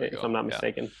 Yeah, if I'm not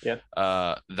mistaken.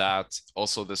 That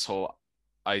also, this whole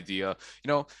idea, you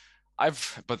know,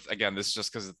 but again, this is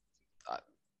just because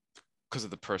of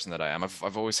the person that I am.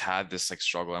 I've always had this like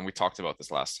struggle, and we talked about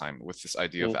this last time, with this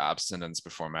idea of abstinence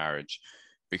before marriage,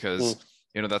 because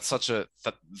you know, that's such a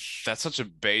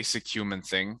basic human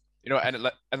thing, you know.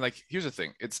 And like, here's the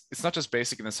thing, it's not just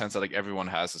basic in the sense that like everyone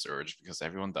has this urge, because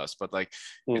everyone does, but like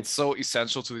it's so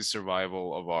essential to the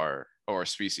survival of our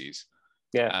species.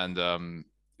 And you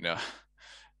know,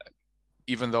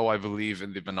 even though I believe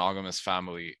in the monogamous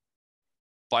family,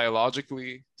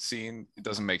 biologically seen, it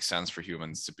doesn't make sense for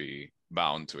humans to be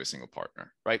bound to a single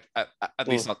partner, right? At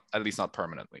least not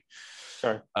permanently.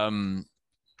 Sure. And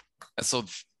so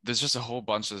there's just a whole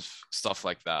bunch of stuff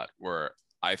like that where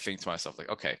I think to myself, like,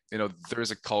 okay, you know,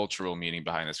 there's a cultural meaning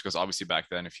behind this, because obviously back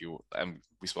then, and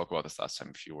we spoke about this last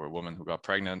time, if you were a woman who got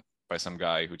pregnant by some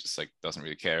guy who just like doesn't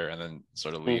really care and then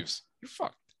sort of leaves, you're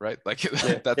fucked, right? Like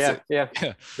that's it.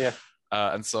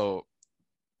 And so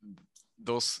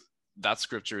that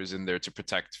scripture is in there to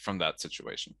protect from that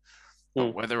situation.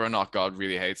 But whether or not God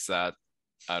really hates that,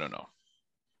 I don't know.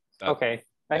 Okay,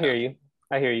 I hear you.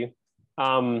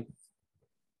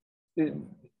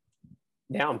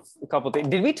 Damn, a couple things.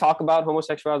 Did we talk about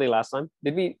homosexuality last time?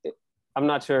 Did we? I'm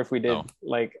not sure if we did. No.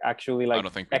 Like actually, like, I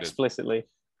don't think we explicitly,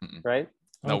 did. Right?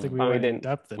 I don't think we went in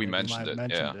depth. We mentioned it.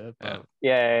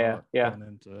 Yeah.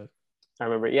 I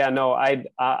remember. Yeah, no,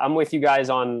 I'm with you guys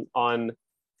on.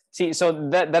 See, so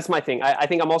that's my thing. I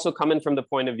think I'm also coming from the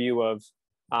point of view of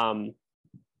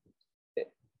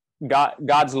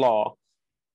God's law,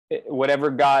 whatever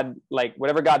God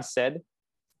said.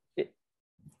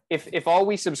 If all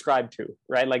we subscribe to,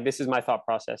 right, like this is my thought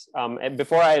process. And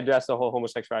before I address the whole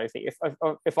homosexuality thing,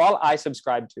 if all I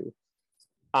subscribe to,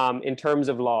 in terms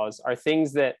of laws, are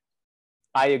things that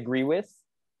I agree with,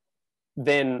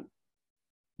 then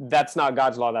that's not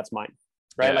God's law, that's mine,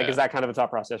 right? Like, is that kind of a thought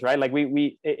process, right? Like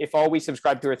we if all we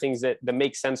subscribe to are things that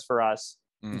make sense for us,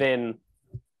 then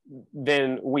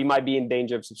we might be in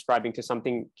danger of subscribing to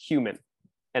something human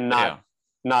and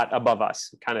not above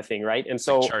us, kind of thing, right? And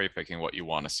so like cherry picking what you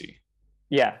want to see.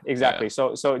 Yeah, exactly.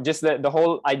 So just the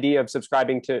whole idea of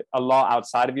subscribing to a law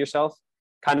outside of yourself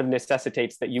kind of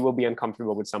necessitates that you will be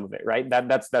uncomfortable with some of it, right?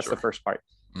 That's the first part.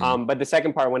 But the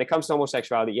second part, when it comes to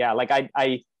homosexuality, like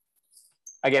I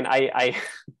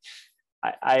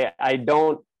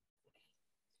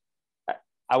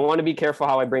want to be careful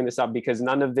how I bring this up, because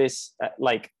none of this,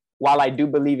 like, while I do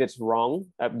believe it's wrong,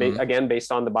 again,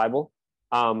 based on the Bible,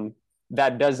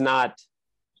 that does not,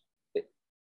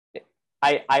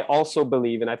 I also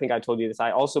believe, and I think I told you this,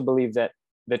 I also believe that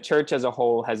the church as a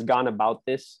whole has gone about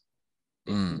this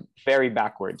very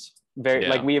backwards.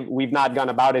 Like we've not gone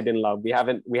about it in love. We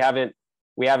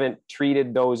haven't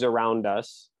treated those around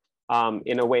us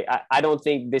in a way. I don't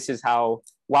think this is how,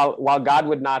 while God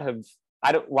would not have,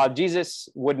 while Jesus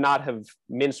would not have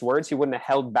minced words, he wouldn't have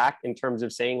held back in terms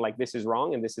of saying like, this is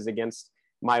wrong and this is against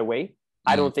my way.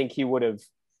 I don't think he would have,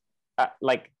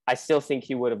 I still think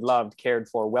he would have loved, cared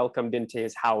for, welcomed into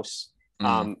his house,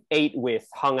 ate with,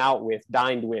 hung out with,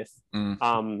 dined with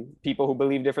people who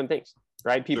believe different things,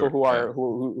 right? People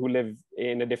who live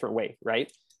in a different way,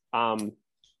 right? And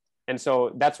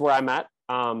so that's where I'm at.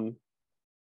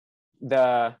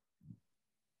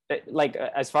 Like,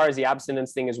 as far as the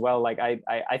abstinence thing as well, like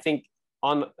I think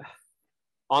on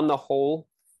the whole,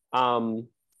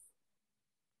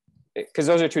 because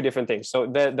those are two different things. So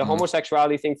the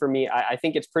homosexuality thing for me, I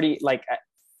think it's pretty, like,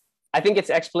 I think it's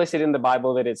explicit in the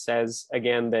Bible that it says,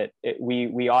 again, that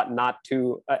we ought not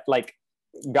to, like,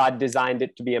 God designed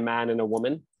it to be a man and a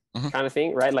woman. kind of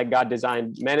thing, right? Like God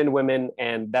designed men and women,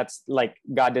 and that's like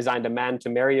God designed a man to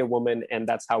marry a woman, and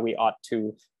that's how we ought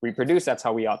to reproduce. That's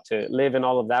how we ought to live, and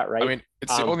all of that, right? I mean,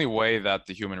 it's the only way that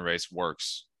the human race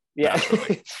works. Yeah,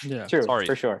 Yeah, true, Sorry.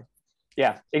 for sure.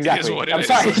 Yeah, exactly. What it I'm is.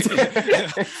 sorry.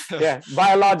 Yeah,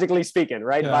 biologically speaking,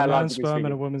 right? yeah, a man's Biologically sperm and a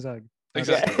speaking. woman's egg.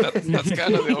 Exactly. That's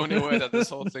kind of the only way that this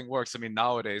whole thing works. I mean,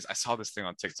 nowadays, I saw this thing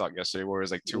on TikTok yesterday where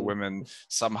it's like two women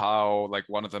somehow, like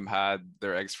one of them had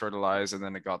their eggs fertilized and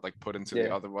then it got like put into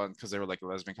the other one because they were like a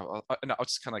lesbian couple. And I was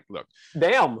just kind of like, look,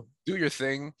 damn, do your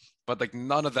thing, but like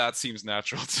none of that seems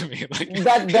natural to me. Like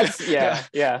that's yeah.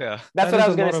 That's that what I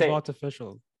was gonna say.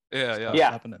 Artificial.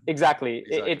 Yeah, exactly.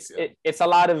 It's a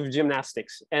lot of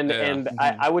gymnastics, and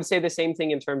I would say the same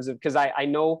thing in terms of, because I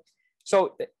know,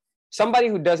 so somebody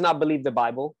who does not believe the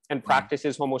Bible and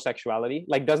practices homosexuality,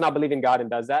 like does not believe in God and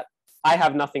does that, I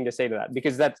have nothing to say to that,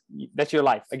 because that's your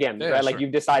life again, right? Sure. Like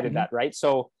you've decided that, right?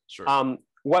 So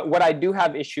what I do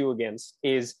have issue against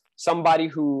is somebody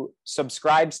who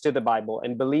subscribes to the Bible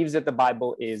and believes that the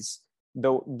Bible is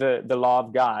the law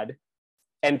of God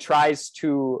and tries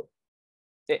to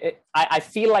I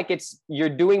feel like you're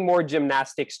doing more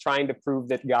gymnastics trying to prove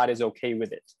that God is okay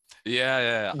with it.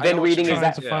 Then reading is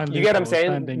that, you get what I'm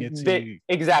saying?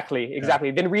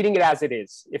 Exactly. Then reading it as it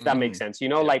is, if that makes sense. You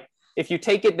know, like if you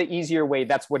take it the easier way,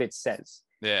 that's what it says.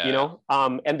 You know,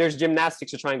 and there's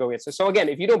gymnastics to try and go against it. So again,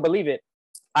 if you don't believe it,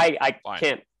 I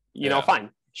can't. You know, fine,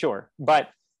 sure. But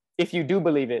if you do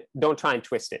believe it, don't try and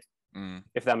twist it.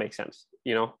 If that makes sense.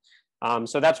 You know,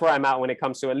 so that's where I'm at when it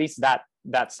comes to at least that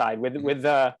side with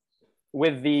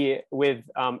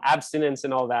abstinence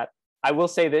and all that. I will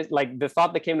say this, like the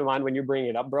thought that came to mind when you bring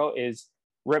it up, bro, is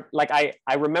like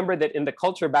I remember that in the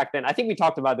culture back then, I think we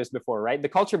talked about this before, right? The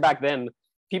culture back then,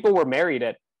 people were married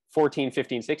at 14,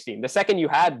 15, 16. The second you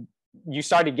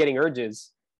started getting urges,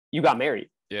 you got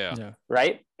married.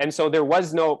 Right. And so there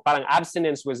was no, parang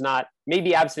abstinence was not,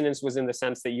 maybe abstinence was in the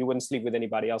sense that you wouldn't sleep with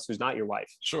anybody else who's not your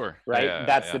wife. Sure. Right.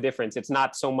 That's the difference. It's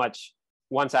not so much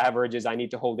once I have urges, I need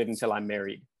to hold it until I'm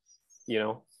married, you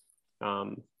know?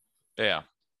 But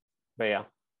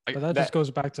that just goes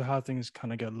back to how things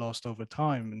kind of get lost over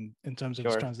time and in terms of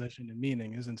its translation and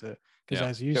meaning, isn't it? Because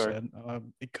as you said,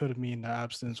 it could mean that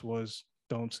abstinence was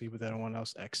don't sleep with anyone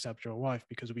else except your wife,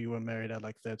 because we were married at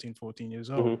like 13, 14 years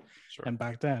old. And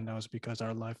back then that was because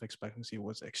our life expectancy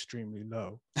was extremely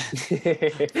low.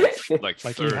 like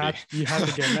 30. you had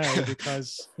to get married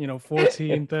because, you know,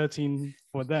 14, 13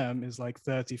 for them is like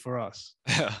 30 for us.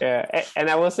 And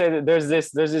I will say that there's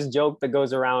this joke that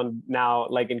goes around now,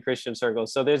 like in Christian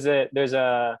circles. So there's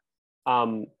a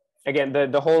again,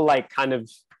 the whole like kind of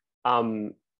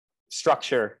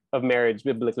structure of marriage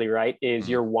biblically, right, is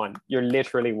you're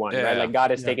literally one, right? Like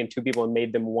God has taken two people and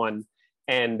made them one.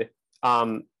 And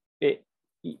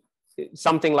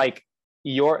something like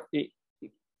your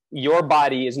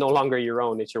body is no longer your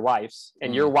own, it's your wife's,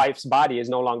 and your wife's body is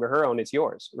no longer her own, it's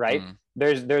yours, right?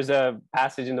 There's a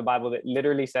passage in the Bible that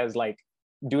literally says like,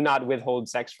 do not withhold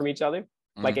sex from each other,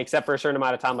 like except for a certain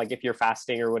amount of time, like if you're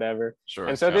fasting or whatever.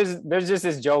 And so there's just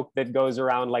this joke that goes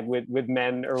around like with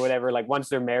men or whatever, like once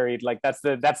they're married, like that's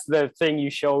the thing you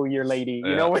show your lady,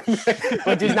 you know,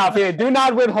 when she's not feeling, do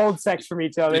not withhold sex from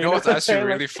each other. You know what's actually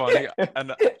really funny,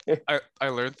 and I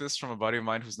learned this from a buddy of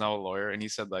mine who's now a lawyer, and he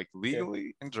said like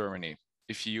legally in Germany,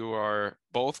 if you are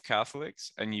both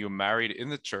Catholics and you married in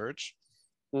the church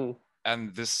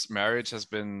and this marriage has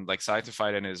been like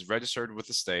sanctified and is registered with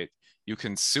the state, you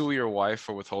can sue your wife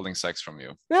for withholding sex from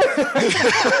you. That's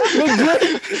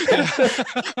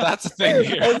the thing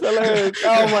here. That's hilarious.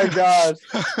 Oh my gosh.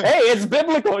 Hey, it's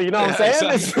biblical, you know what I'm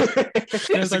saying?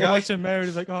 Exactly. There's like once you're married,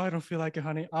 it's like, oh, I don't feel like it,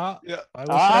 honey.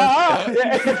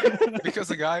 Because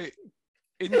the guy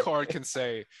in court can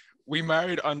say, we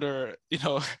married under, you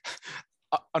know,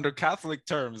 under Catholic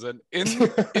terms, and in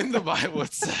the Bible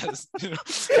it says, you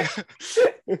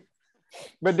know.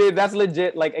 But dude, that's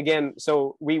legit. Like again,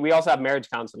 so we also have marriage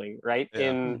counseling, right?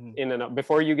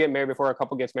 Before you get married, before a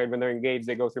couple gets married, when they're engaged,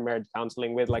 they go through marriage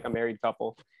counseling with like a married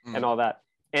couple and all that.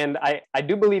 And I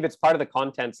do believe it's part of the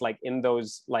contents, like in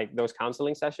those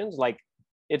counseling sessions, like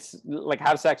it's like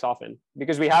have sex often,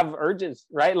 because we have urges,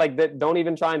 right? Like that, don't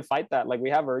even try and fight that. Like we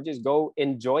have urges, go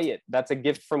enjoy it. That's a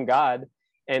gift from God.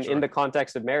 And in the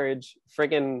context of marriage,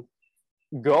 freaking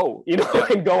go, you know,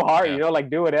 and go hard, you know, like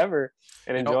do whatever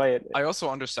and enjoy it. I also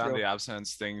understand the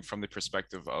abstinence thing from the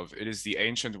perspective of it is the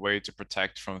ancient way to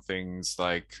protect from things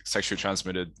like sexually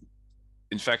transmitted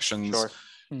infections,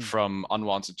 from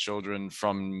unwanted children,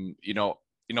 from, you know,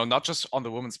 not just on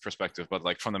the woman's perspective, but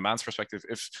like from the man's perspective.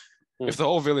 if the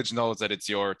whole village knows that it's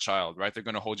your child, right, they're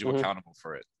going to hold you accountable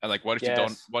for it. And like, what if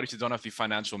you don't have the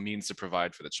financial means to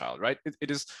provide for the child, right?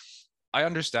 It is. I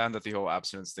understand that the whole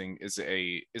abstinence thing is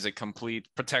a complete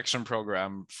protection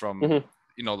program from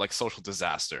like social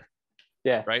disaster.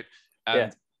 Yeah. Right.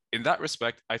 And in that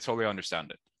respect, I totally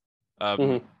understand it.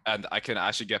 And I can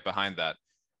actually get behind that.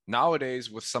 Nowadays,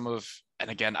 with some of, and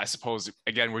again, I suppose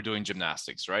again we're doing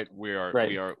gymnastics, right? We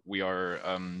are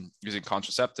using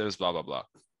contraceptives, blah blah blah.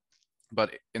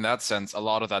 But in that sense, a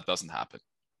lot of that doesn't happen,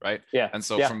 right? Yeah. And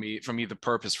so for me, the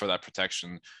purpose for that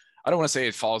protection, I don't want to say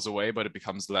it falls away, but it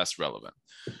becomes less relevant.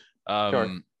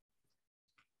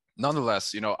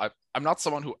 Nonetheless, I'm not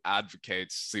someone who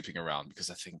advocates sleeping around, because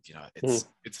I think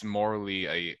it's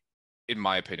morally in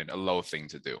my opinion, a low thing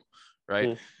to do,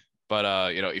 right?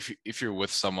 But if you're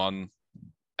with someone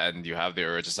and you have the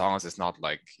urge, as long as it's not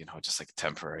like just like a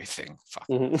temporary thing, fuck.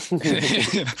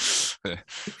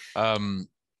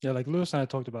 Yeah, like Lewis and I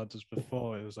talked about this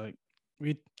before. It was like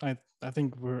I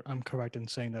think I'm correct in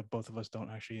saying that both of us don't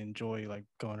actually enjoy like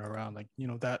going around like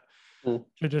that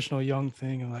traditional young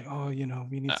thing and like, oh,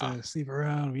 we need to sleep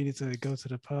around, we need to go to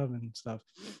the pub and stuff.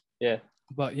 Yeah.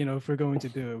 But if we're going to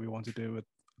do it, we want to do it with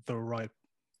a right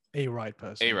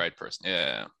person. A right person.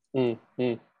 Yeah.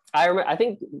 I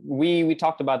think we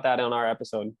talked about that on our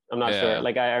episode. I'm not sure.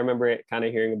 Like I remember it kind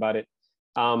of hearing about it.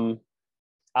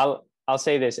 I'll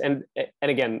say this, and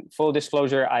again, full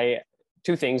disclosure,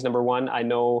 two things. Number one, I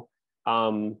know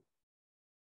I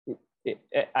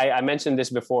mentioned this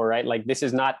before, right? Like this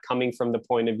is not coming from the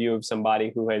point of view of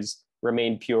somebody who has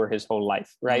remained pure his whole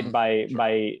life, right?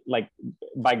 By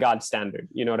God's standard.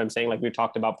 You know what I'm saying? Like we've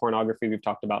talked about pornography, we've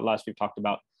talked about lust, we've talked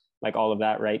about like all of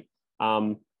that, right?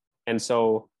 And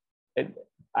so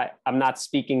I'm not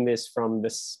speaking this from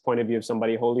this point of view of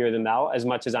somebody holier than thou, as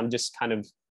much as I'm just kind of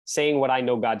saying what I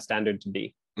know God's standard to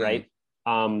be, right?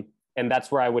 And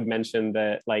that's where I would mention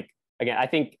that, like, again, I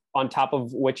think on top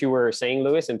of what you were saying,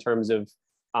 Lewis, in terms of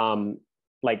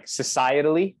like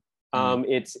societally,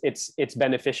 it's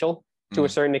beneficial to a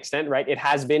certain extent, right? It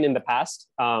has been in the past.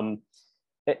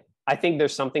 I think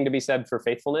there's something to be said for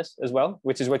faithfulness as well,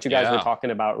 which is what you guys were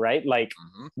talking about, right? Like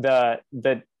the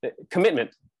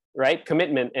commitment, right?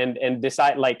 Commitment and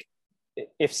decide, like,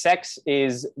 if sex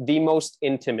is the most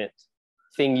intimate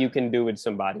thing you can do with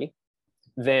somebody,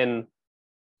 then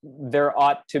there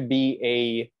ought to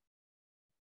be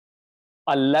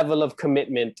a level of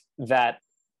commitment that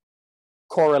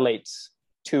correlates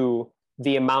to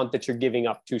the amount that you're giving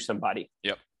up to somebody.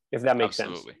 Yep. If that makes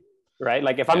sense. Right?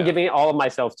 Like if I'm giving all of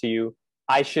myself to you,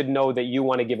 I should know that you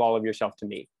want to give all of yourself to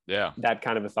me. Yeah. That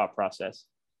kind of a thought process.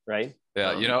 Right?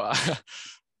 Yeah.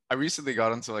 I recently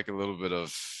got into like a little bit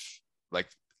of like,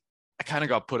 I kind of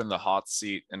got put in the hot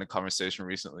seat in a conversation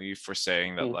recently for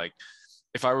saying that like,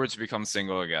 if I were to become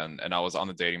single again and I was on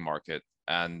the dating market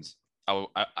and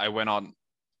I went on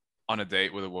a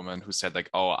date with a woman who said like,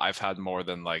 oh, I've had more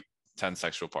than like 10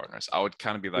 sexual partners, I would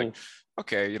kind of be like,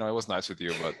 okay, it was nice with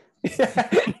you, but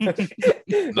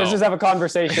let's just have a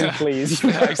conversation, please.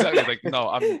 Yeah, exactly. Like, no,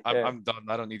 I'm done.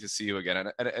 I don't need to see you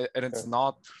again. And it's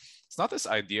not this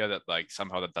idea that like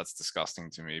somehow that's disgusting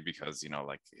to me, because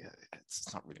like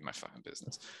it's not really my fucking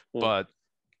business. But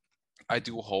I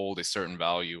do hold a certain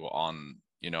value on,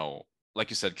 like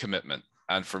you said, commitment.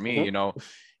 And for me,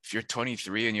 if you're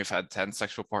 23 and you've had 10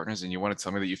 sexual partners and you want to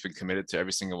tell me that you've been committed to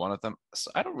every single one of them,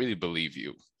 I don't really believe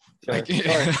you. Sure, like,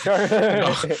 sure.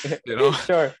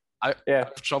 Sure. I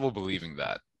have trouble believing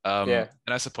that. And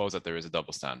I suppose that there is a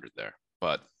double standard there,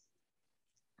 but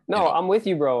no, I'm with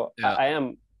you, bro. Yeah. I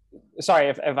am sorry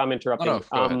if I'm interrupting. Oh,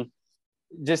 no, go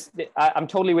ahead. I'm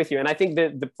totally with you. And I think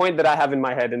that the point that I have in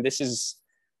my head, and this is,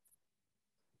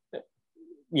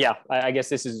 I guess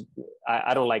this is,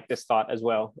 I don't like this thought as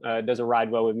well. It doesn't ride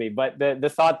well with me, but the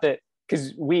thought that,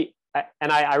 because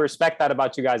I respect that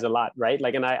about you guys a lot, right?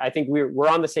 Like, and I think we're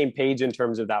on the same page in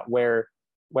terms of that, where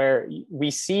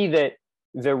we see that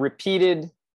the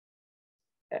repeated,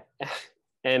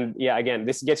 and again,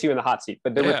 this gets you in the hot seat,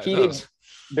 but the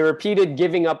repeated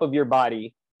giving up of your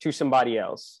body to somebody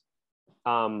else,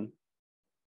 to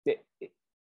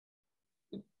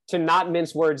not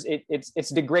mince words, it's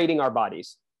degrading our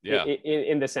bodies.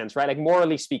 In the sense, right? Like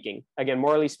morally speaking,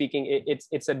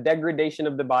 it's a degradation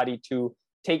of the body to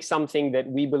take something that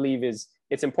we believe it's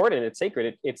important, it's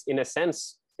sacred, it's in a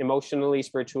sense emotionally,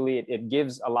 spiritually, it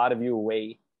gives a lot of you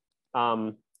away.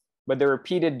 But the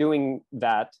repeated doing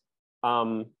that,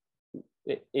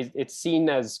 it's seen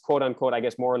as quote unquote, I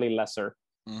guess, morally lesser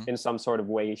in some sort of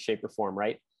way, shape, or form,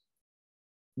 right?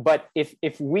 But if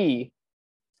we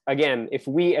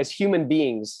as human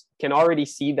beings can already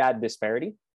see that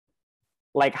disparity,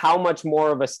 like how much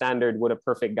more of a standard would a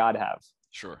perfect God have?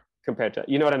 Sure. Compared to,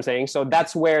 you know what I'm saying? So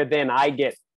that's where then I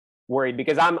get worried,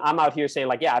 because I'm out here saying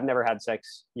like, yeah, I've never had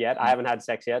sex yet. I haven't had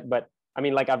sex yet, but I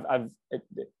mean, like I've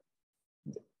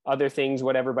other things,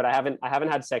 whatever, but I haven't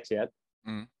had sex yet.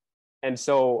 And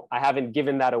so I haven't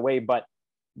given that away, but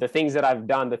the things that I've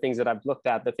done, the things that I've looked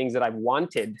at, the things that I've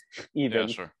wanted, even,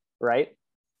 right?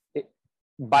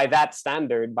 By that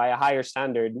standard, by a higher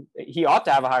standard, he ought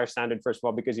to have a higher standard, first of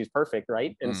all, because he's perfect,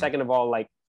 right? And second of all, like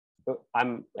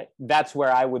that's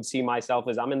where I would see myself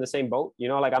as I'm in the same boat, you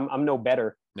know, like I'm no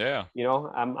better. Yeah. You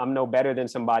know, I'm no better than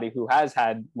somebody who has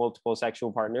had multiple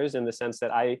sexual partners, in the sense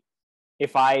that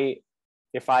if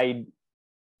I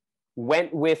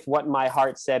went with what my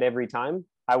heart said every time,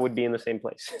 I would be in the same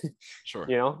place. Sure.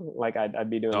 You know, like I'd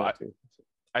be doing that too.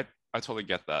 I totally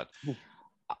get that.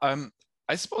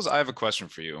 I suppose I have a question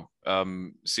for you.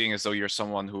 Seeing as though you're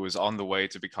someone who is on the way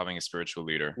to becoming a spiritual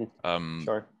leader.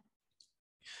 Sure.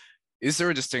 Is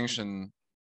there a distinction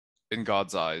in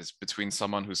God's eyes between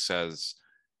someone who says,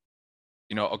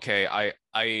 you know, okay,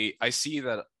 I see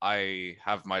that I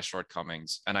have my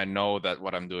shortcomings and I know that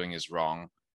what I'm doing is wrong,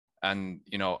 and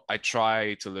you know, I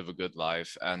try to live a good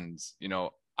life, and you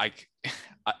know,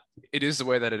 it is the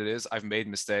way that it is. I've made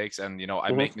mistakes, and you know,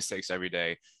 I make mistakes every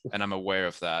day, and I'm aware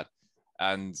of that.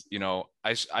 And you know,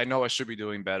 I know I should be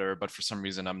doing better, but for some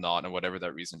reason I'm not, and whatever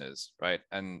that reason is, right?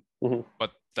 And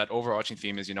but that overarching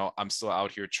theme is, you know, I'm still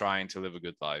out here trying to live a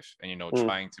good life, and you know,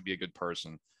 trying to be a good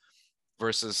person,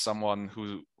 versus someone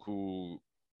who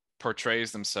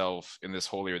portrays themselves in this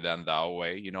holier than thou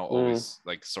way, you know, always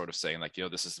like sort of saying like, you know,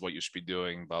 this is what you should be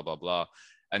doing, blah blah blah,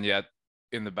 and yet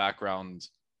in the background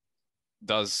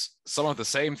does some of the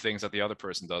same things that the other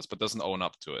person does, but doesn't own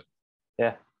up to it.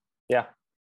 Yeah.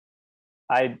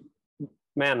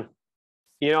 Man,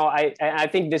 you know, I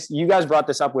think this, you guys brought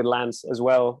this up with Lance as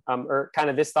well, or kind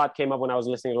of this thought came up when I was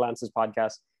listening to Lance's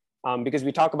podcast, because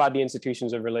we talk about the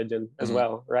institutions of religion as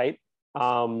well, right?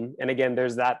 And again,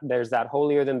 there's that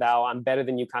holier than thou, I'm better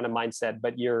than you kind of mindset,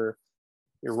 but you're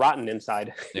rotten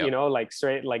inside, you know, like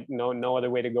straight, like no other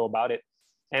way to go about it.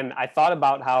 And I thought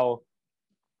about how,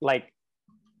 like,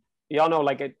 y'all know,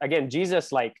 like, again,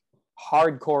 Jesus like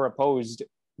hardcore opposed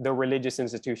the religious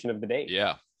institution of the day.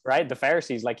 Yeah. Right. The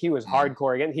Pharisees, like he was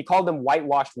hardcore again. He called them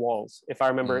whitewashed walls, if I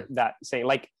remember that saying.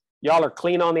 Like, y'all are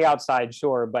clean on the outside,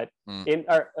 sure, but in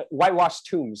whitewashed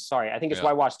tombs. Sorry, I think it's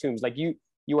whitewashed tombs. Like you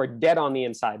are dead on the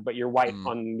inside, but you're white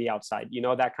on the outside. You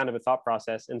know, that kind of a thought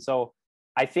process. And so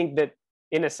I think that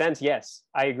in a sense, yes,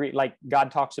 I agree. Like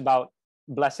God talks about,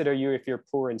 blessed are you if you're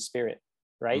poor in spirit,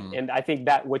 right? And I think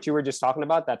that what you were just talking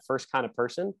about, that first kind of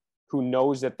person who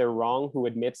knows that they're wrong, who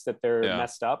admits that they're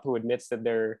messed up, who admits that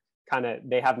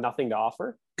they have nothing to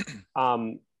offer.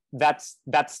 That's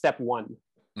step one,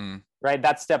 right?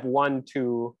 That's step one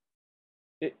to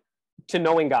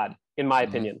knowing God, in my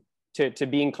opinion, to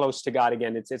being close to God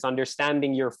again. It's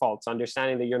understanding your faults,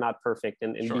 understanding that you're not perfect,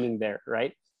 and being there,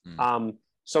 right?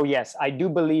 So yes, I do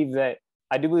believe that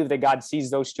God sees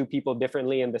those two people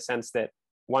differently, in the sense that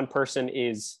one person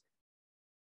is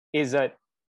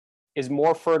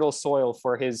more fertile soil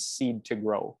for his seed to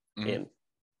grow in,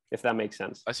 if that makes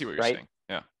sense. I see what you're saying.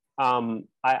 Yeah.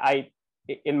 I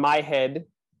in my head,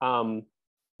 the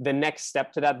next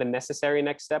step to that, the necessary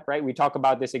next step, right? We talk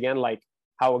about this again, like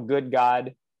how a good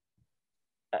God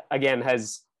again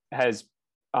has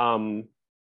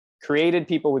created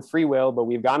people with free will, but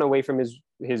we've gone away from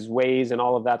his ways and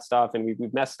all of that stuff, and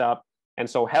we've messed up, and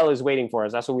so hell is waiting for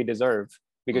us. That's what we deserve,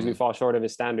 because we fall short of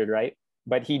his standard, right?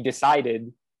 But he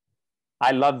decided,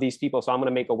 I love these people, so I'm going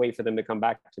to make a way for them to come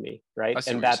back to me, right?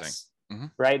 And that's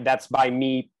right. That's by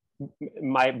me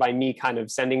kind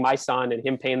of sending my son and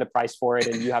him paying the price for it,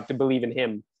 and you have to believe in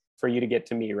him for you to get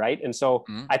to me, right? And so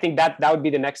I think that would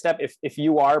be the next step. If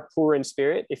you are poor in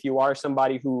spirit, if you are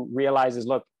somebody who realizes,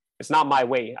 look, it's not my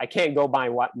way, I can't go by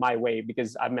my way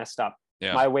because I've messed up.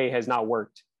 My way has not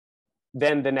worked.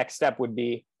 Then the next step would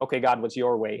be, okay, God, what's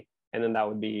your way? And then that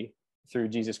would be through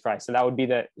Jesus Christ. And that would be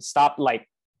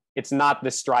it's not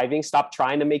the striving. Stop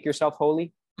trying to make yourself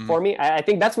holy for me. I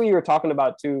think that's what you were talking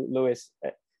about too, Lewis.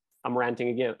 I'm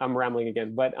rambling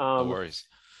again, but no worries.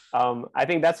 I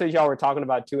think that's what y'all were talking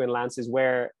about too in Lance, is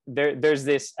where there's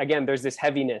this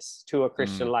heaviness to a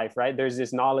Christian life, right? There's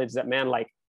this knowledge that, man, like,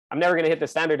 I'm never going to hit the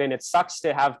standard, and it sucks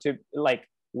to have to, like,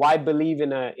 why believe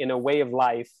in a way of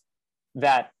life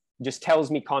that just tells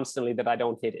me constantly that I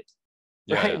don't hit it,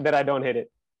 right? Yeah. That I don't hit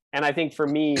it. And I think for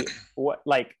me,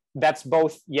 that's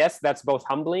both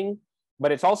humbling,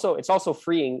 but it's also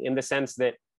freeing, in the sense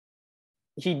that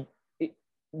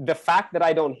the fact that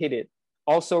I don't hit it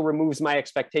also removes my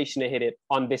expectation to hit it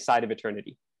on this side of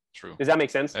eternity. True. Does that make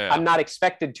sense? Yeah. I'm not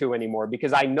expected to anymore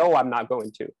because I know I'm not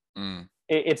going to.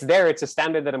 It's there. It's a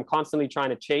standard that I'm constantly trying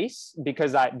to chase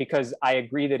because I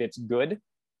agree that it's good,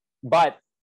 but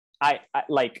I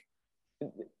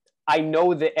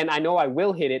know that, and I know I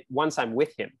will hit it once I'm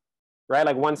with him, right?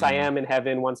 Like once I am in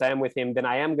heaven, once I am with him, then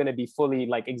I am going to be fully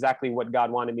like exactly what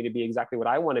God wanted me to be, exactly what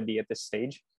I want to be at this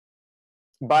stage.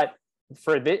 But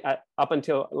for this, up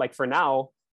until like for now,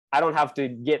 I don't have to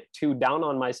get too down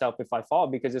on myself if I fall,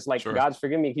 because it's like, God's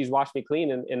forgiven me. He's washed me clean.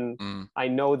 And I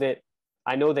know that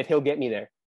he'll get me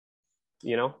there,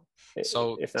 you know,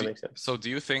 so if that makes sense. So do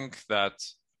you think that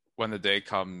when the day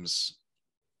comes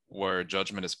where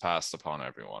judgment is passed upon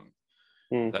everyone,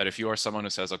 that if you are someone who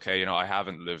says, okay, you know, I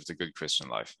haven't lived a good Christian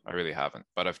life, I really haven't,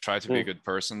 but I've tried to be a good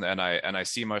person, and I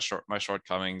see my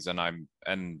shortcomings,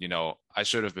 and you know, I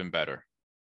should have been better.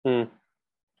 You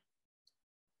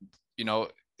know,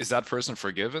 is that person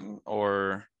forgiven,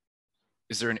 or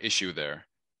is there an issue there?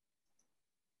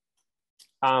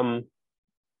 I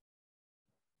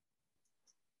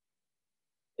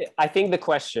think the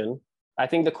question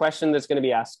that's going to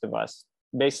be asked of us,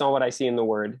 based on what I see in the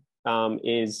word,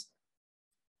 is,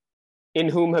 in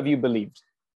whom have you believed?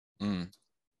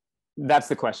 That's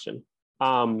the question.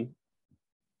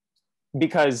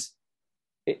 Because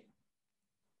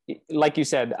like you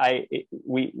said,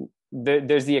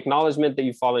 there's the acknowledgement that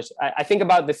you fallen. I think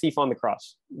about the thief on the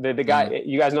cross. The guy,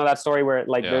 you guys know that story where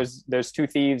like there's two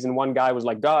thieves, and one guy was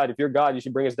like, God, if you're God, you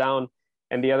should bring us down.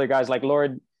 And the other guy's like,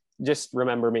 Lord, just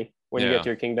remember me when you get to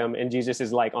your kingdom. And Jesus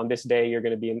is like, on this day, you're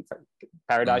going to be in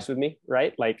paradise with me,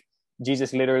 right? Like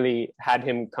Jesus literally had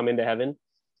him come into heaven,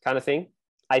 kind of thing.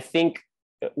 I think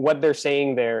what they're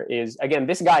saying there is, again,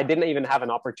 this guy didn't even have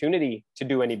an opportunity to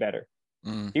do any better.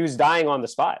 He was dying on the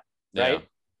spot, right?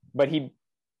 But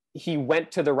he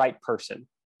went to the right person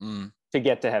to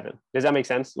get to heaven. Does that make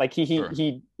sense? Like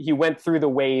he went through the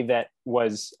way that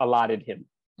was allotted him,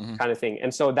 kind of thing.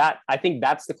 And so that, I think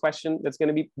that's the question that's going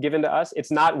to be given to us.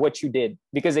 It's not what you did,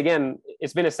 because again,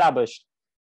 it's been established.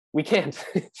 We can't,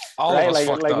 all right? Of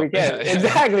us like we can't. Yeah.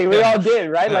 Exactly. We all did,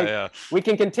 right? We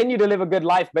can continue to live a good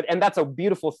life, and that's a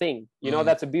beautiful thing. You know,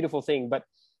 that's a beautiful thing. But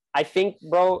I think,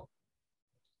 bro,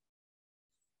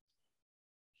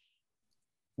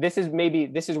 this is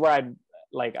where I'd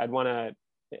want to,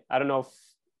 I don't know if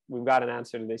we've got an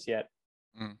answer to this yet.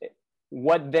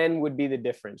 What then would be the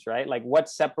difference, right? Like what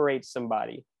separates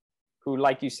somebody who,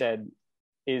 like you said,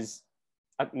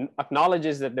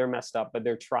 acknowledges that they're messed up, but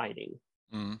they're trying,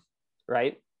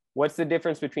 right? What's the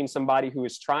difference between somebody who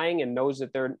is trying and knows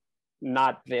that they're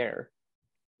not there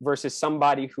versus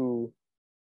somebody who,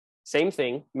 same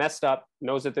thing, messed up,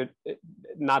 knows that they're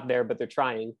not there, but they're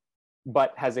trying,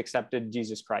 but has accepted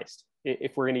Jesus Christ,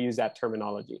 if we're going to use that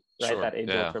terminology, right? That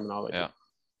age-old terminology.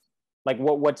 Like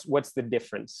what's the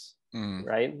difference,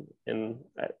 right? And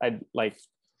I'd like,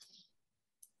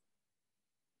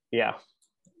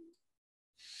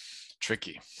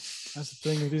 tricky. That's the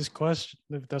thing with these questions.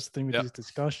 That's the thing with these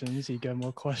discussions. You get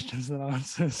more questions than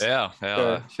answers.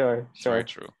 Sure. Very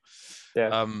true.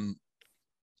 Yeah.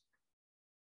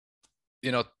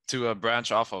 You know, to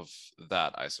branch off of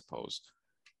that, I suppose,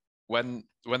 when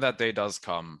that day does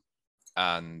come,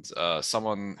 and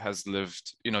someone has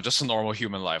lived, you know, just a normal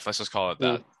human life, let's just call it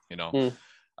that, you know,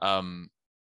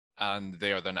 and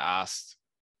they are then asked,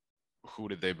 who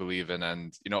did they believe in?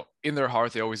 And, you know, in their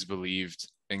heart, they always believed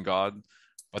in God,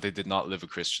 but they did not live a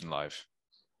Christian life.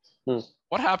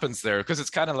 What happens there? Because it's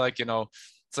kind of like, you know,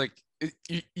 it's like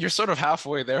you're sort of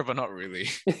halfway there, but not really.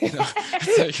 You know?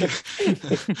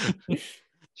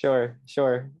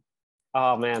 Sure.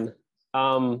 Oh man.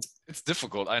 It's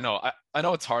difficult. I know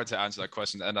it's hard to answer that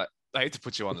question, and I hate to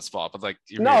put you on the spot, but like,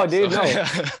 no.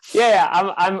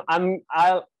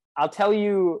 I'll tell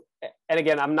you. And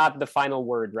again, I'm not the final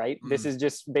word, right? This is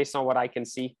just based on what I can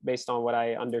see, based on what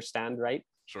I understand, right?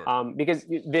 Sure. Because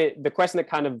the question that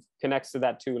kind of connects to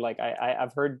that too, like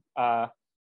I've heard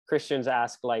Christians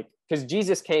ask, like, because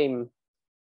Jesus came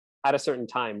at a certain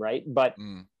time, right? But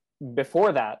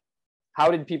before that,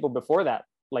 how did people before that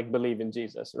like believe in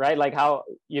Jesus, right? Like how,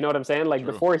 you know what I'm saying? Like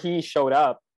before he showed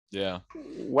up,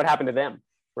 what happened to them,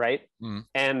 right?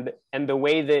 And the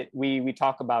way that we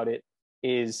talk about it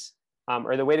is,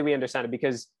 or the way that we understand it,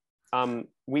 because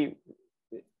we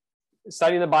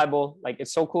studying the Bible, like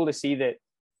it's so cool to see that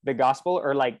the gospel,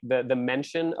 or like the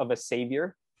mention of a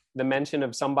savior, the mention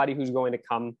of somebody who's going to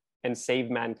come and save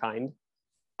mankind,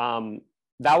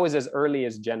 that was as early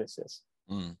as Genesis.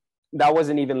 That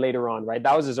wasn't even later on, right?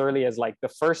 That was as early as like the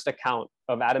first account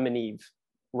of Adam and Eve,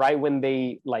 right? When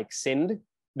they like sinned,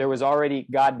 there was already,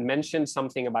 God mentioned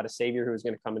something about a savior who was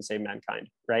going to come and save mankind,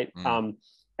 right?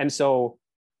 And so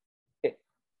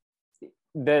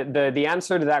the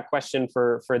answer to that question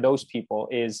for those people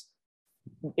is,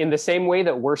 in the same way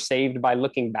that we're saved by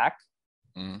looking back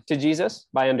to Jesus,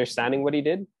 by understanding what he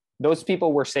did, those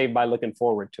people were saved by looking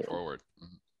forward to him.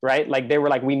 Right? Like they were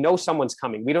like, we know someone's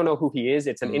coming. We don't know who he is.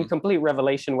 It's an incomplete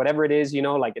revelation, whatever it is,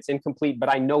 like it's incomplete,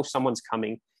 but I know someone's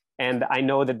coming. And I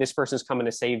know that this person's coming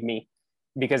to save me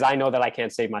because I know that I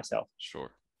can't save myself. Sure.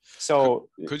 So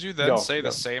could you then say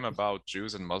the same about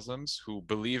Jews and Muslims who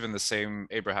believe in the same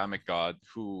Abrahamic God,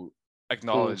 who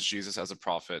acknowledge Jesus as a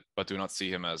prophet, but do not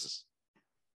see him as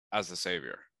the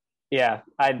savior? Yeah,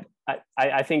 I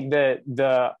think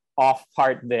the off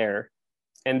part there,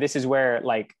 and this is where,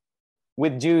 like,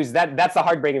 with Jews, that's the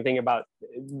heartbreaking thing about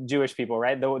Jewish people,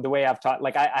 right? The way I've taught,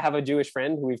 like, I have a Jewish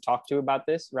friend who we've talked to about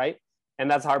this, right? And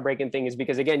that's the heartbreaking thing, is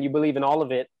because, again, you believe in all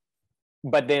of it,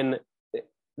 but then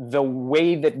the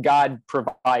way that God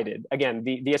provided, again,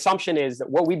 the assumption is that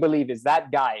what we believe is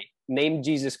that guy named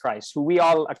Jesus Christ, who we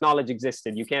all acknowledge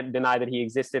existed. You can't deny that he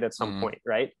existed at some point,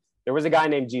 right? There was a guy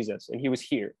named Jesus, and he was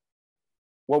here.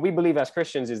 What we believe as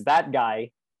Christians is that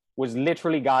guy was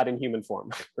literally God in human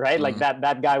form, right? Like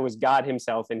that guy was God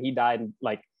himself, and he died,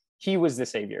 like he was the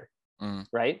savior,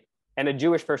 right? And a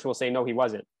Jewish person will say, no, he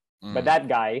wasn't. But that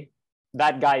guy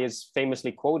is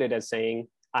famously quoted as saying,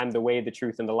 I'm the way, the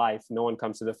truth, and the life. No one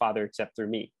comes to the Father except through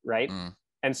me, right?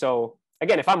 And so,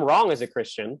 again, if I'm wrong as a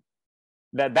Christian,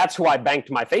 that's who I banked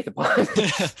my faith upon,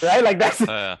 right? Like that's,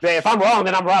 if I'm wrong,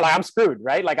 then I'm wrong. Like I'm screwed,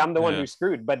 right? Like I'm the one who's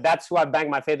screwed. But that's who I banked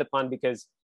my faith upon, because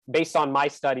based on my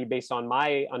study, based on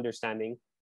my understanding,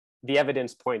 the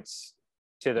evidence points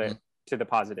to the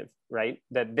positive, right?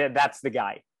 That's the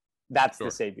guy, that's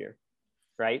the savior,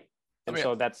 right? And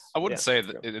so that's, I wouldn't say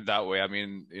it that way. I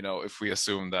mean, if we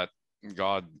assume that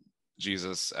God,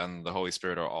 Jesus, and the Holy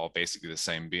Spirit are all basically the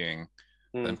same being,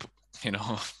 then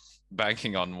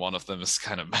banking on one of them is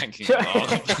kind of banking on all of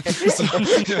them. So,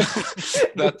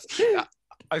 that's,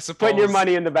 I suppose, put your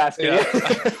money in the basket.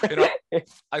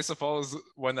 I suppose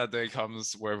when that day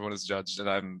comes where everyone is judged and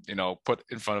I'm, put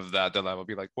in front of that dilemma, I'll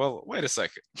be like, well, wait a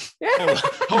second. Hold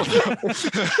on.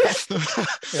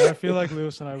 Yeah, I feel like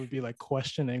Lewis and I would be like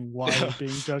questioning why we're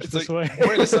being judged this way.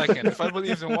 Wait a second. If I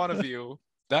believed in one of you,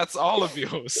 that's all of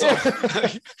you. So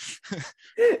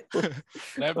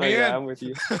let me in. I'm with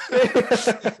you.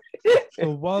 So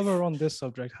while we're on this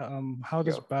subject, how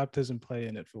does baptism play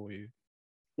in it for you?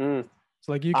 So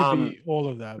like you could be all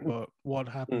of that, but what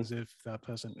happens if that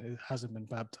person hasn't been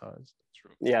baptized?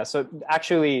 Yeah, so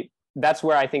actually that's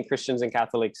where I think Christians and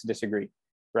Catholics disagree,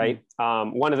 right?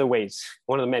 One of the ways,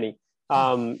 one of the many.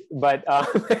 But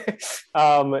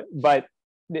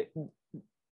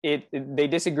they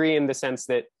disagree in the sense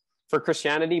that for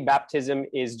Christianity, baptism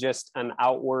is just an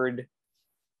outward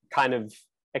kind of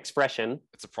expression.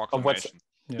 It's a proclamation.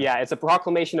 It's a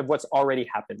proclamation of what's already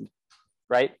happened,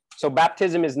 right? So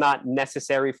baptism is not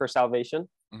necessary for salvation.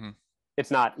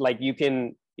 It's not like you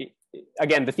can,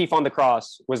 again, the thief on the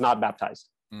cross was not baptized,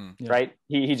 right?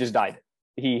 He just died.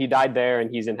 He died there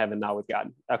and he's in heaven now with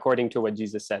God, according to what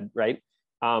Jesus said, right?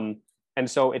 And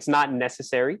so it's not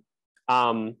necessary.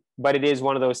 But it is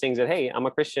one of those things that, hey, I'm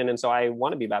a Christian, and so I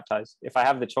want to be baptized. If I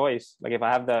have the choice, like if I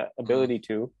have the ability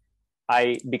to,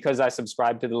 because I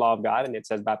subscribe to the law of God and it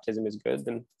says baptism is good,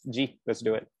 then let's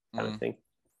do it, kind of thing,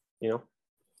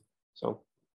 So,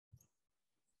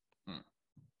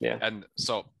 yeah. And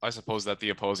so I suppose that the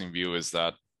opposing view is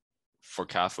that for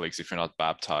Catholics, if you're not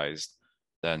baptized,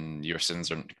 then your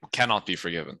sins cannot be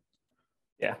forgiven.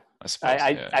 Yeah, I suppose.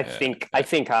 I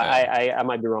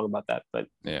might be wrong about that, but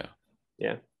yeah.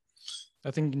 I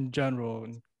think in general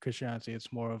in Christianity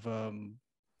it's more of a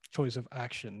choice of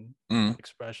action,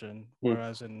 expression,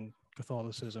 whereas in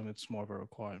Catholicism it's more of a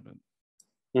requirement.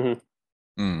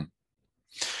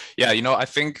 Yeah, I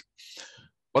think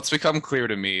what's become clear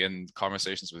to me in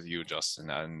conversations with you, Justin,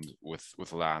 and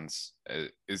with Lance,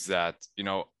 is that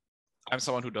I'm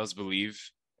someone who does believe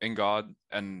in God,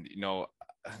 and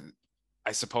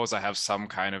I suppose I have some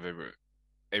kind of a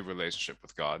relationship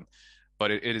with God. But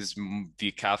it is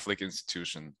the Catholic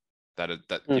institution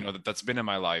that's been in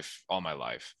my life all my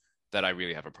life that I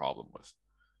really have a problem with,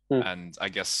 and I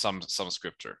guess some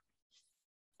scripture,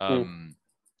 and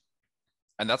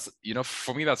that's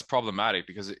for me that's problematic,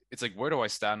 because it's like, where do I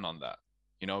stand on that?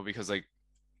 Because like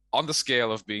on the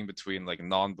scale of being between like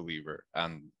non-believer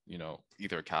and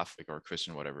either a Catholic or a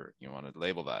Christian, whatever you want to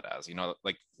label that as,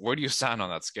 like where do you stand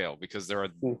on that scale? Because there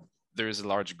is a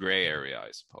large gray area, I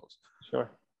suppose.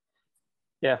 Sure.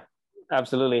 Yeah,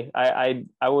 absolutely. I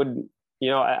would,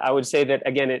 I would say that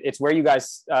again, it's where you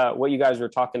guys, what you guys were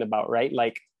talking about, right?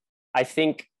 Like, I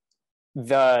think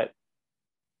the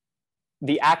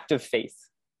act of faith,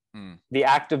 the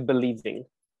act of believing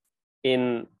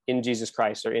in Jesus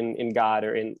Christ, or in God,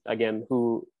 or in, again,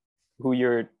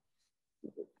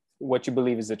 what you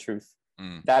believe is the truth.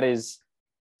 That is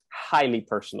highly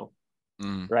personal,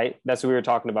 right? That's what we were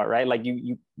talking about, right? Like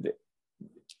you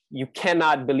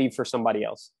cannot believe for somebody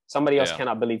else. Somebody else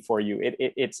cannot believe for you.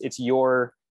 It's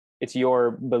your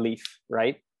belief,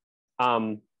 right?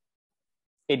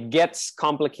 It gets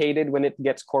complicated when it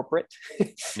gets corporate,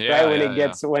 right?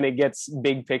 When it gets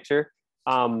big picture.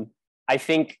 I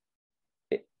think,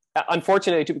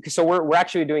 unfortunately, too, because so we're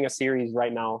actually doing a series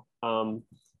right now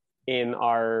in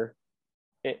our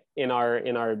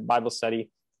Bible study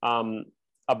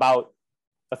about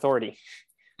authority,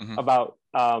 about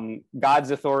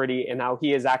God's authority, and how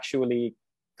He has actually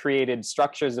created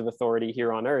structures of authority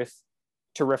here on earth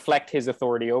to reflect His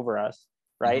authority over us,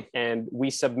 right? And we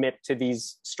submit to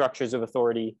these structures of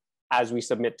authority as we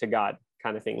submit to God,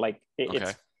 kind of thing. Like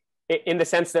it's in the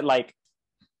sense that, like,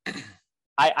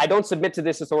 I don't submit to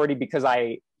this authority because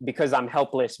I'm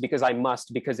helpless, because I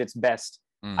must, because it's best.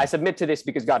 I submit to this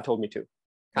because God told me to,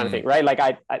 kind of thing, right? Like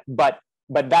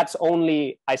but that's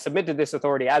only, I submit to this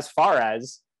authority as far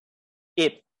as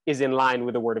it is in line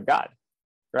with the Word of God,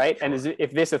 right? Sure. And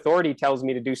if this authority tells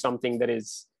me to do something that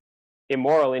is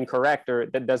immoral, incorrect, or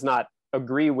that does not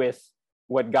agree with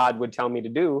what God would tell me to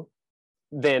do,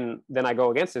 then I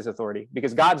go against this authority,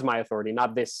 because God's my authority,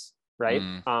 not this, right?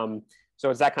 So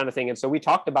it's that kind of thing. And so we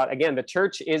talked about, again, the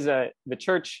church is an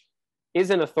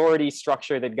authority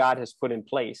structure that God has put in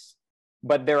place,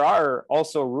 but there are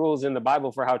also rules in the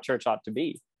Bible for how church ought to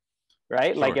be,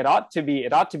 right? Sure. Like it ought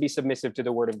to be submissive to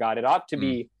the Word of God. It ought to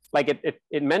be like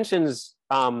it mentions,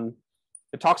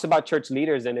 it talks about church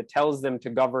leaders, and it tells them to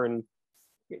govern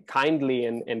kindly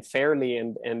and fairly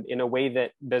and in a way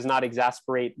that does not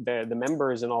exasperate the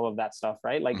members and all of that stuff,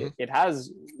 right? Like it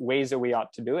has ways that we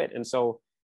ought to do it. And so,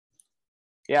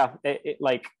 yeah,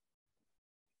 like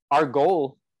our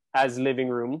goal as Living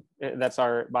Room, that's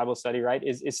our Bible study, right,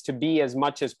 is to be, as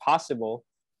much as possible,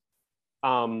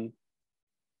 an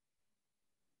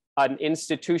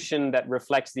institution that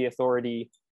reflects the authority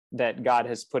that God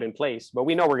has put in place. But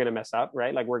we know we're going to mess up,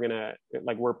 right? Like we're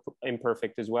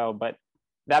imperfect as well. But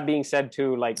that being said,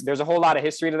 too, like there's a whole lot of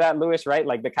history to that, Lewis, right?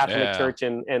 Like the Catholic Church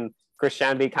and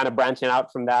Christianity kind of branching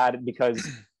out from that, because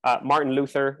Martin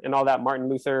Luther and all that. Martin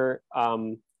Luther,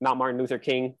 not Martin Luther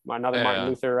King, another Martin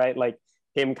Luther, right? Like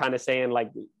him kind of saying, like,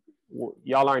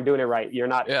 y'all aren't doing it right. You're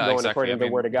not going according to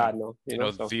the Word of God. No, you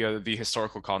know so. The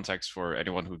historical context for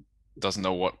anyone who doesn't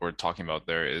know what we're talking about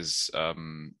there is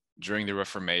during the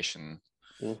Reformation,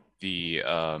 the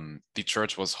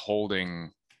church was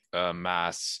holding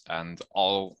mass, and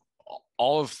all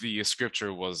of the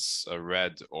scripture was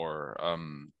read, or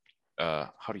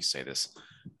how do you say this?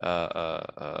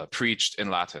 Preached in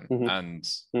Latin, and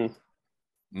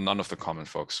none of the common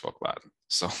folks spoke Latin,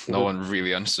 so no one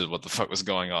really understood what the fuck was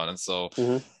going on. And so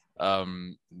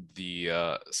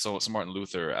so Martin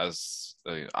Luther, as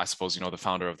I suppose the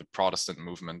founder of the Protestant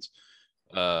movement,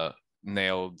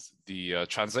 nailed the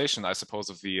translation, I suppose,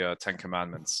 of the Ten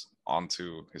Commandments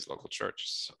onto his local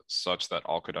church, such that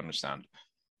all could understand.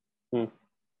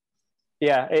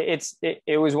 Yeah,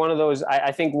 it was one of those.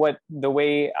 I think the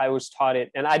way I was taught it,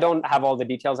 and I don't have all the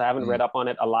details, I haven't read up on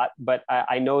it a lot, but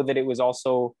I know that it was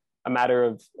also a matter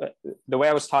of the way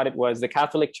I was taught it was the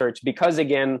Catholic Church, because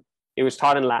again, it was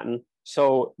taught in Latin.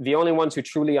 So the only ones who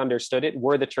truly understood it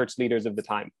were the church leaders of the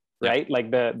time, right?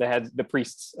 Like the heads, the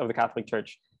priests of the Catholic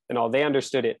Church and all, they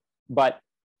understood it.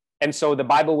 And so the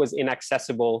Bible was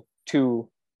inaccessible to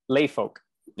lay folk,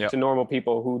 to normal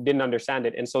people who didn't understand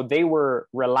it. And so they were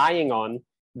relying on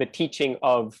the teaching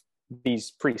of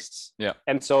these priests.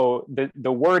 And so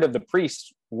the word of the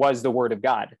priest was the Word of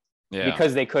God,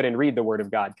 because they couldn't read the Word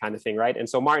of God, kind of thing, right? And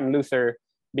so Martin Luther,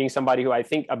 being somebody who I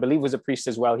believe was a priest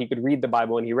as well, he could read the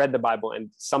Bible, and he read the Bible, and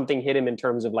something hit him in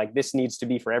terms of like, this needs to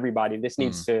be for everybody. This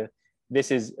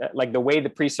is like the way the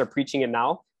priests are preaching it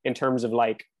now, in terms of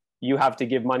like, you have to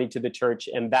give money to the church,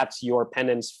 and that's your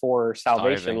penance for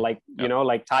salvation. Tithing. Like,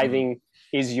 like tithing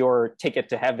is your ticket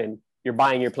to heaven. You're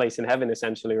buying your place in heaven,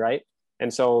 essentially, right?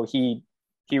 And so he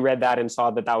read that and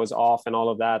saw that was off and all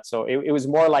of that. So it was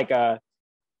more like it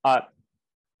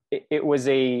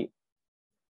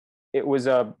was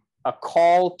a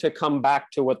call to come back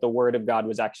to what the Word of God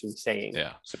was actually saying.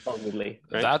 Supposedly.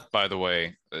 Right? That, by the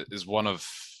way, is one of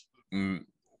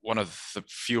the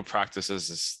few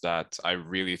practices that I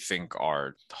really think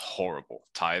are horrible.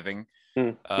 Tithing,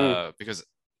 because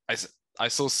I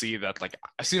still see that, like,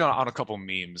 I've seen it on a couple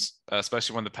memes,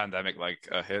 especially when the pandemic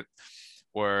hit,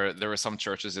 where there were some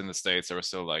churches in the States that were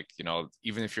still like, you know,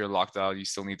 even if you're locked out, you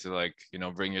still need to like, you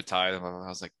know, bring your tithe. And I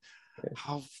was like,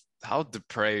 how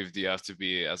depraved do you have to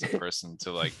be as a person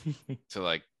to like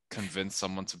convince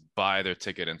someone to buy their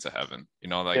ticket into heaven? You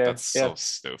know, like that's so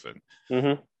stupid.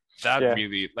 That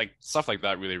really, like, stuff like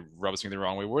that really rubs me the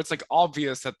wrong way, where it's like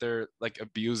obvious that they're like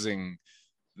abusing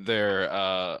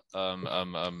their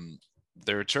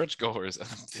churchgoers.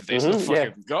 They still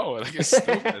fucking go. Like, it's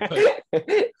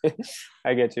stupid.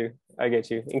 I get you.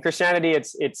 In Christianity,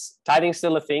 it's tithing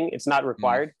still a thing. It's not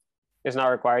required. It's not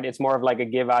required. It's more of like a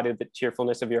give out of the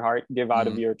cheerfulness of your heart, give out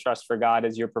of your trust for God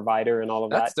as your provider and all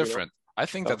of that. That's different. You know? I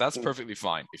think that's perfectly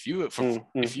fine. If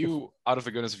you out of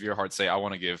the goodness of your heart say, I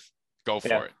want to give, go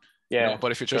for it. Yeah. You know,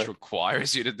 but if your church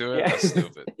requires you to do it, that's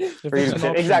stupid. If it's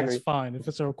an option, it's fine. If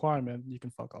it's a requirement, you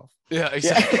can fuck off. Yeah,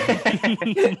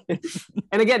 exactly.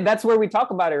 And again, that's where we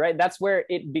talk about it, right? That's where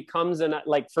it becomes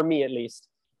like, for me at least,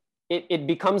 it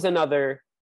becomes another,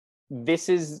 this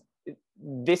is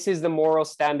the moral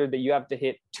standard that you have to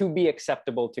hit to be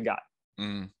acceptable to God.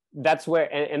 That's where,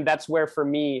 and that's where, for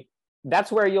me, that's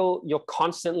where you'll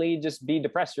constantly just be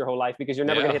depressed your whole life, because you're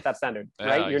never going to hit that standard,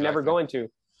 right? You're never going to.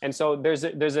 And so there's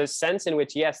a sense in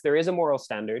which, yes, there is a moral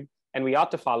standard and we ought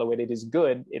to follow it. It is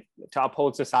good to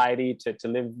uphold society, to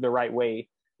live the right way.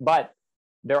 But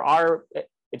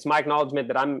it's my acknowledgement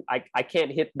that I can't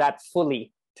hit that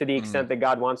fully to the extent that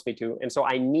God wants me to. And so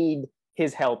I need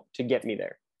his help to get me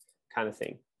there, kind of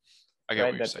thing. I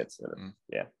get what you're saying.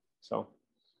 Yeah. So,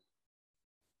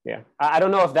 yeah. I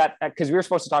don't know if that, because we were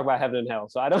supposed to talk about heaven and hell.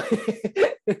 So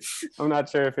I'm not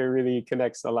sure if it really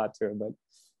connects a lot to it, but.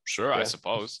 Sure, I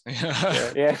suppose.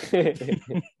 Yeah. For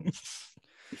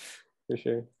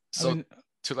sure. So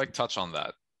to like touch on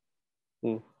that,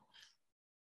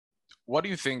 what do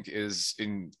you think is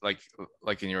in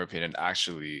in your opinion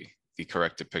actually the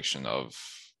correct depiction of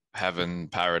heaven,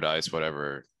 paradise,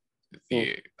 whatever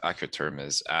the accurate term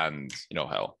is, and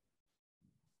hell?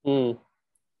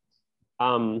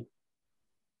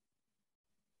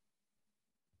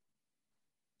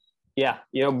 Yeah,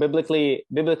 biblically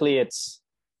it's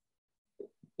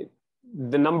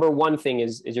the number one thing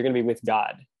is you're going to be with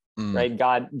God, right?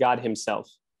 God himself.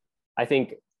 I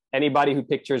think anybody who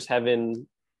pictures heaven,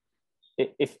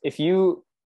 if you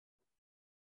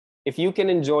can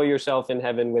enjoy yourself in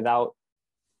heaven without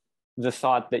the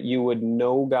thought that you would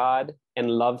know God and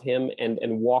love him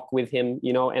and walk with him,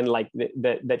 and like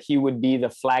that he would be the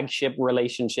flagship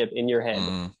relationship in your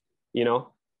head,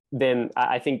 then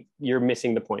I think you're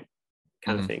missing the point,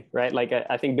 kind of thing, right? Like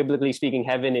I think biblically speaking,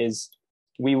 heaven is,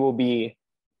 we will be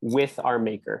with our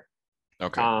maker.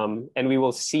 Okay. And we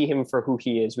will see him for who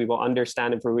he is. We will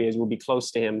understand him for who he is. We'll be close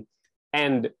to him.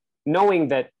 And knowing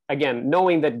that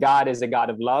God is a God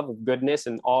of love, of goodness,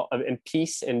 and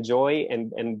peace and joy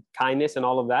and kindness and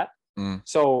all of that.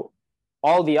 So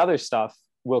all the other stuff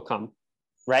will come,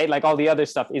 right? Like all the other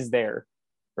stuff is there,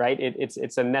 right?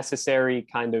 It's a necessary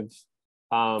kind of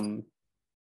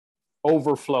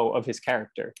overflow of his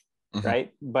character,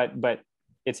 right? But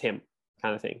it's him,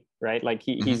 kind of thing, right? Like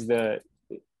he's the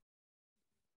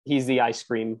ice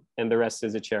cream and the rest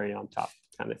is a cherry on top,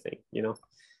 kind of thing,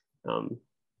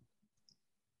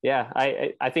 Yeah,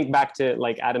 I think back to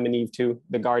like Adam and Eve too,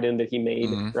 the garden that he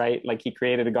made, right? Like he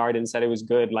created a garden, said it was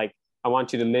good. Like, I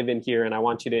want you to live in here and I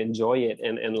want you to enjoy it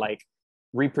and like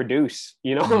reproduce,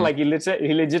 like he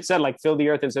legit said, like, fill the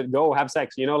earth, and said, go have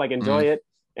sex, like enjoy it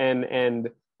and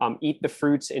eat the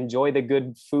fruits, enjoy the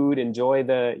good food, enjoy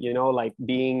the, like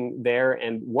being there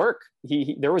and work.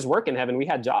 There was work in heaven. We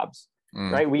had jobs,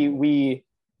 right? We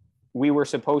were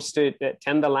supposed to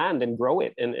tend the land and grow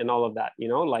it and all of that,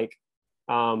 like,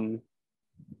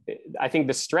 I think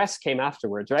the stress came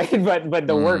afterwards, right? But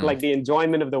the work, like the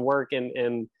enjoyment of the work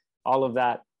and all of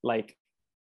that, like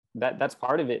that's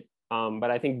part of it.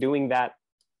 But I think doing that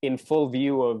in full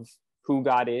view of who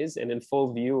God is and in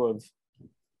full view of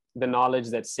the knowledge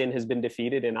that sin has been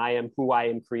defeated and I am who I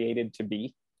am created to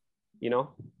be,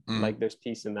 like there's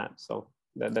peace in that. So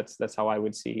that's how I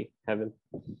would see heaven.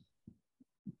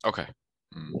 Okay.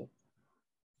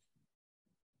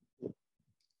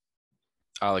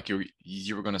 Like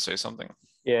you were going to say something?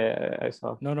 Yeah, I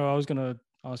saw. No, I was going to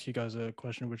ask you guys a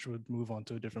question which would move on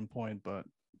to a different point, but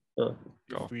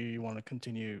if we want to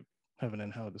continue heaven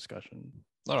and hell discussion,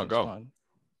 go. Fine.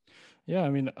 Yeah, I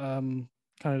mean,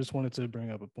 kind of just wanted to bring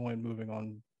up a point, moving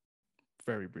on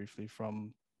very briefly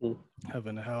from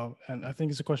heaven and hell. And I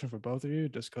think it's a question for both of you,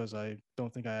 just because I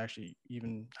don't think I actually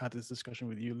even had this discussion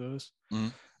with you, Lewis.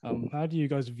 How do you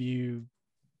guys view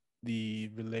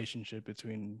the relationship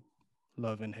between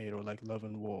love and hate, or like love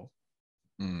and war?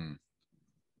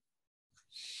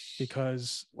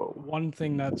 because one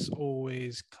thing that's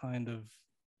always kind of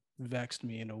vexed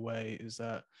me in a way is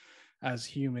that as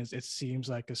humans, it seems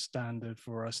like a standard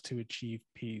for us to achieve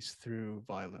peace through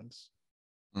violence.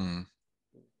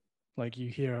 Like you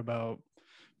hear about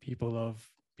people of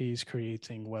peace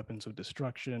creating weapons of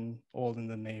destruction, all in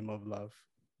the name of love.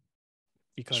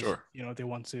 Because, you know, they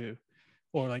want to,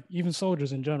 or like even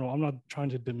soldiers in general, I'm not trying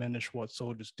to diminish what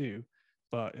soldiers do,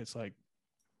 but it's like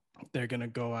they're going to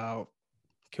go out,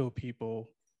 kill people,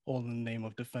 all in the name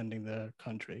of defending their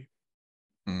country.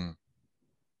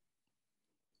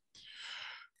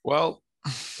 Well,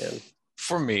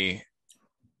 for me,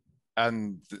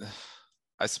 and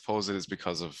I suppose it is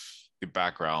because of the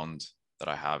background that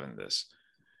I have in this,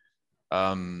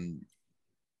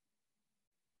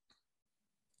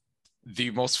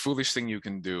 the most foolish thing you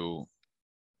can do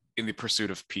in the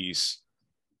pursuit of peace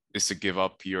is to give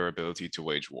up your ability to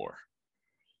wage war.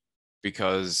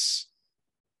 Because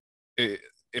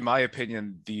in my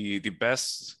opinion, the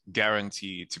best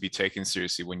guarantee to be taken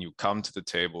seriously when you come to the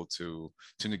table to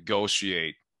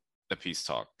negotiate a peace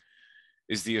talk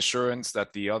is the assurance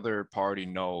that the other party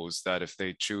knows that if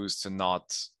they choose to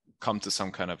not come to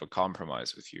some kind of a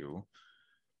compromise with you,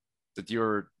 that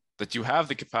you have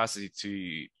the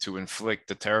capacity to inflict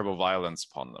the terrible violence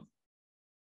upon them.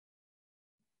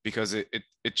 Because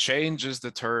it changes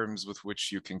the terms with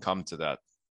which you can come to that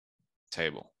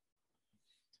table.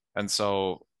 And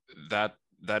so that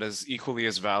is equally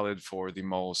as valid for the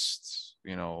most,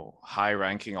 you know,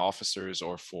 high-ranking officers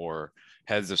or for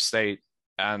heads of state,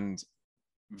 and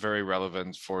very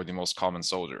relevant for the most common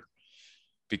soldier.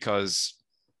 Because,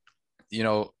 you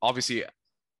know, obviously,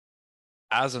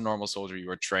 as a normal soldier, you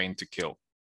are trained to kill,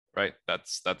 right?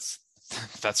 That's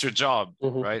your job,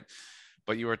 right?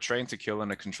 But you are trained to kill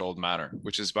in a controlled manner,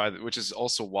 which is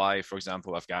also why, for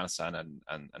example, Afghanistan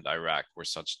and Iraq were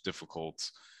such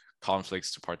difficult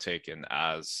conflicts to partake in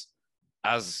as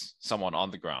someone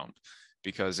on the ground,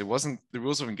 because it wasn't, the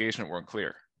rules of engagement weren't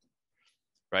clear,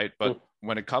 right? But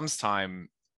when it comes time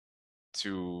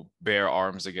to bear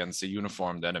arms against a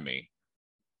uniformed enemy,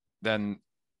 then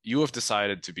you have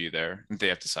decided to be there and they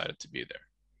have decided to be there.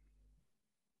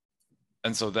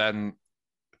 And so then,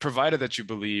 provided that you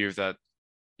believe that,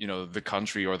 you know, the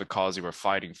country or the cause you are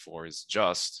fighting for is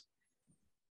just,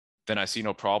 then I see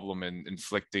no problem in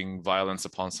inflicting violence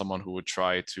upon someone who would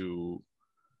try to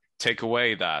take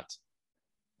away that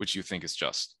which you think is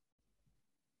just.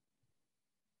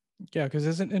 Yeah, because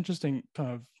it's an interesting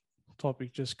kind of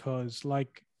topic, just because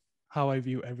like how I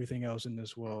view everything else in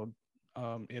this world,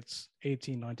 it's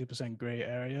 80-90% gray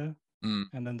area,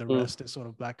 and then the rest is sort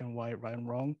of black and white, right and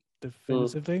wrong,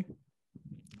 definitively.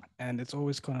 And it's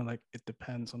always kind of like, it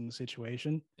depends on the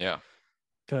situation. Yeah.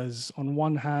 Because on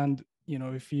one hand, you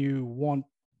know, if you want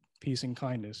peace and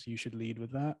kindness, you should lead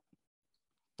with that.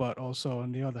 But also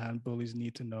on the other hand, bullies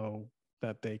need to know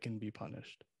that they can be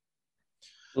punished.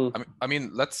 I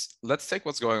mean, let's take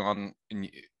what's going on in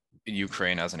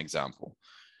Ukraine as an example.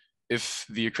 If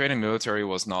the Ukrainian military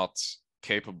was not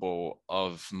capable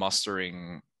of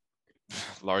mustering,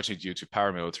 largely due to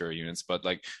paramilitary units, but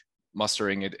like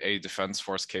mustering a defense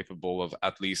force capable of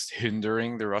at least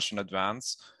hindering the Russian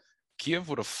advance, Kiev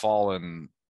would have fallen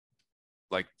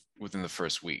like within the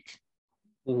first week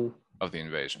of the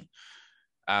invasion.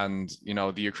 And, you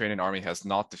know, the Ukrainian army has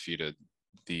not defeated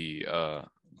the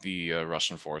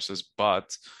Russian forces,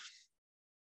 but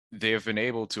they have been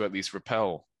able to at least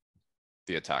repel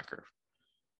the attacker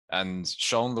and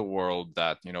shown the world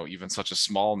that, you know, even such a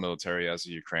small military as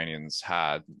the Ukrainians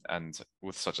had, and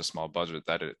with such a small budget,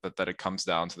 that it comes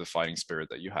down to the fighting spirit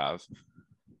that you have,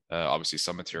 obviously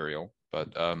some material,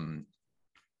 but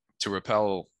to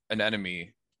repel an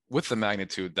enemy with the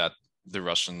magnitude that the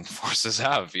Russian forces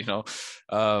have, you know.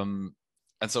 And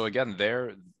so again,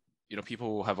 there, you know,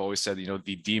 people have always said, you know,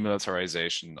 the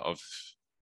demilitarization of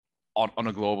on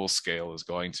a global scale is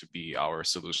going to be our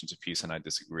solution to peace, and I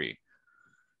disagree,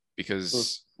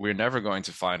 because we're never going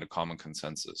to find a common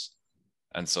consensus.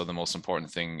 And so the most important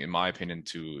thing, in my opinion,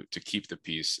 to keep the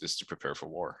peace is to prepare for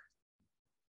war.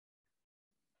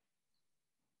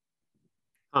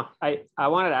 I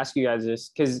wanted to ask you guys this,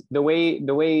 because the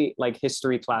way like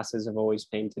history classes have always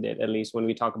painted it, at least when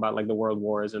we talk about like the world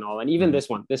wars and all, and even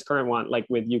this current one, like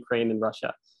with Ukraine and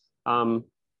Russia.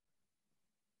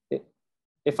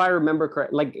 If I remember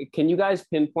correct, like, can you guys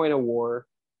pinpoint a war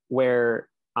where,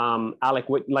 Alec,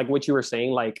 what you were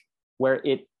saying, like where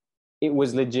it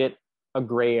was legit a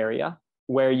gray area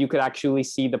where you could actually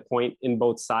see the point in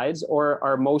both sides? Or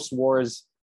are most wars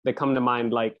that come to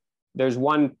mind like there's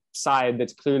one side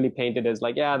that's clearly painted as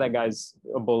like, yeah, that guy's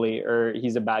a bully, or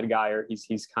he's a bad guy, or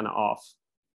he's kind of off,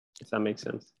 if that makes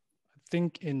sense?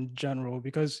 think in general,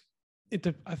 because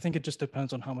I think it just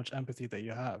depends on how much empathy that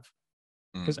you have.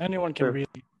 Because anyone can really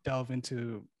delve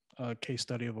into a case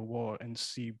study of a war and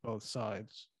see both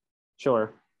sides.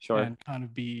 Sure. And kind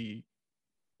of be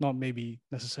not maybe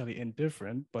necessarily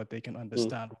indifferent, but they can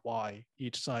understand why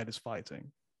each side is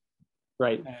fighting.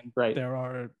 Right. And right. there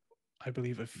are, I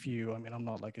believe, a few. I mean, I'm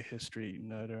not like a history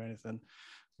nerd or anything,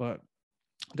 but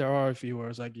there are a few where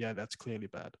it's like, yeah, that's clearly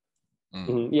bad.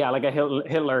 Yeah, like a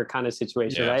Hitler kind of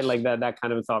situation, right? Like that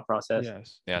kind of thought process.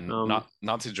 Yes. Yeah.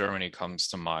 Nazi Germany comes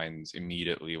to mind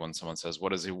immediately when someone says,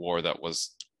 "What is a war that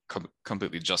was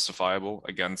completely justifiable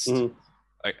against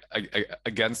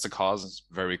against the cause?"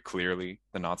 Very clearly,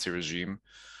 the Nazi regime.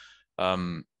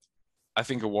 I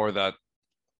think a war that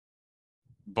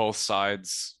both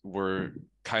sides were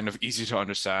kind of easy to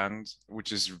understand,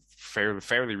 which is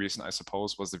fairly recent, I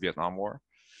suppose, was the Vietnam War.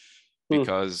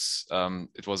 Because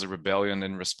it was a rebellion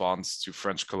in response to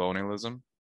French colonialism,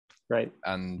 right?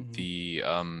 And the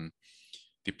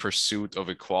pursuit of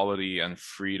equality and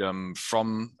freedom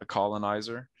from a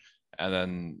colonizer, and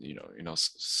then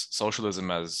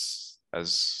socialism, as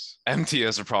empty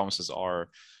as the promises are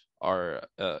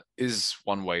is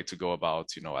one way to go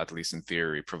about, at least in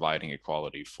theory, providing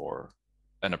equality for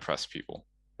an oppressed people,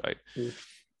 right?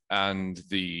 And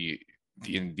the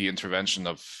intervention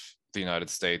of the United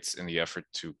States in the effort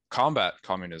to combat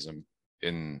communism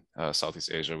in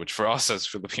Southeast Asia, which for us as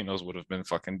Filipinos would have been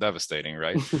fucking devastating,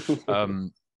 right?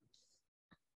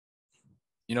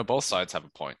 Both sides have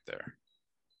a point there.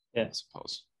 Yeah, I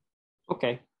suppose.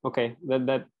 Okay,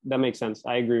 that makes sense.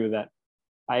 I agree with that.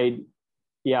 I've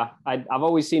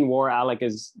always seen war, Alec,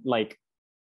 as like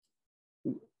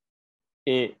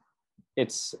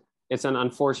it's an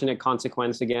unfortunate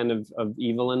consequence again of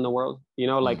evil in the world,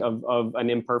 like of an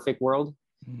imperfect world.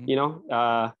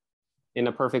 In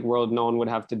a perfect world, no one would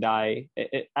have to die.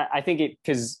 I think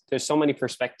because there's so many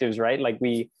perspectives, right? Like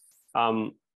you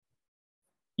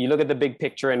look at the big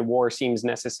picture and war seems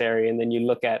necessary, and then you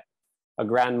look at a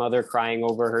grandmother crying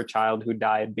over her child who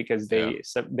died because they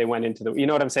went into the,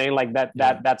 what I'm saying? Like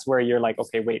that's where you're like,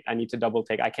 okay, wait, I need to double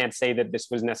take. I can't say that this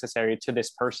was necessary to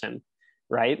this person,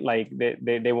 right? Like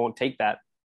they won't take that,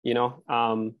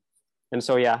 and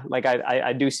so like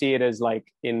I do see it as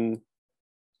like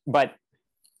but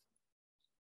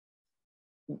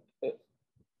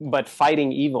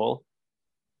fighting evil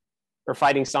or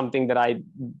fighting something that I'm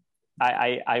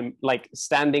like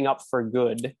standing up for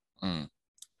good,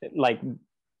 like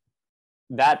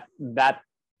that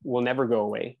will never go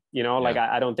away, like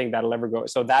I don't think that'll ever go.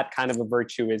 So that kind of a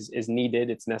virtue is needed.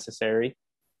 It's necessary.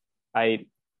 That's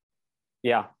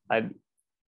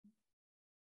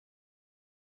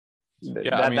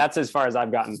as far as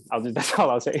I've gotten. That's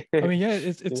all I'll say. I mean,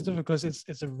 it's difficult because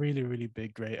it's a really, really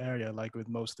big gray area, like with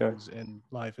most things in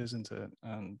life, isn't it?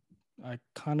 And I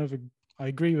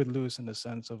agree with Lewis in the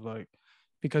sense of like,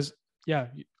 because I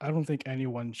don't think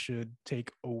anyone should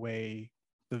take away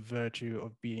the virtue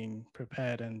of being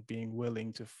prepared and being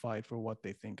willing to fight for what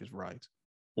they think is right.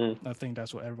 I think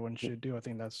that's what everyone should do. I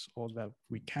think that's all that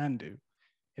we can do,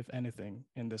 if anything,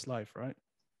 in this life, right?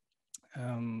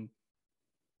 And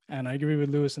I agree with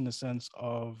Lewis in the sense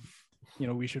of,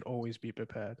 we should always be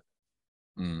prepared.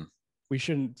 We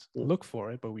shouldn't look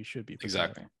for it, but we should be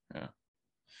prepared. Exactly. Yeah.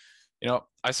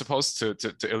 I suppose to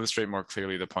illustrate more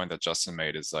clearly the point that Justin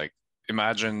made is like,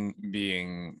 imagine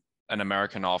being an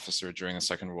American officer during the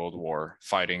Second World War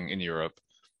fighting in Europe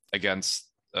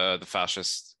against the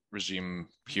fascist regime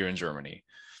here in Germany.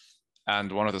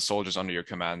 And one of the soldiers under your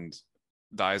command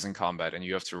dies in combat, and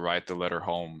you have to write the letter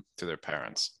home to their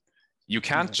parents. You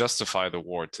can't justify the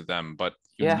war to them, but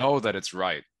you know that it's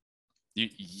right.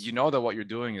 You know that what you're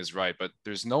doing is right, but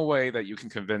there's no way that you can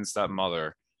convince that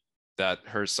mother that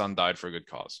her son died for a good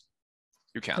cause.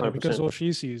 You can't. Yeah, because all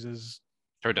she sees is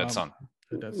her dead son.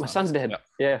 My son's dead.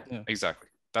 Yeah. Exactly.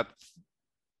 That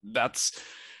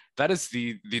is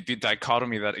the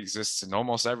dichotomy that exists in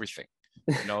almost everything.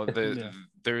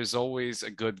 There is always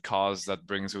a good cause that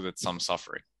brings with it some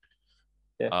suffering.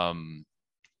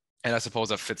 And I suppose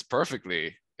that fits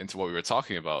perfectly into what we were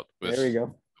talking about with, there we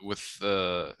go. With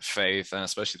faith, and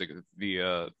especially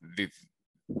the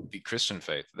Christian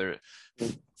faith. There,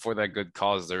 for that good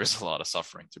cause, there is a lot of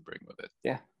suffering to bring with it.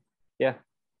 Yeah.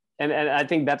 And I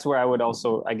think that's where I would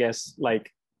also, I guess,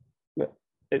 like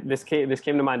this came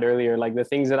to mind earlier, like the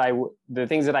things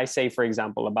that I say, for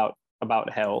example, about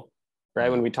hell,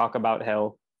 right? When we talk about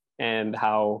hell and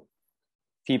how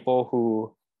people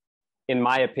who, in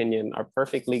my opinion, are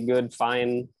perfectly good,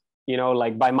 fine,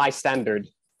 like by my standard,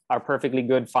 are perfectly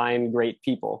good, fine, great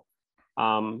people.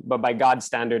 But by God's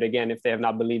standard, again, if they have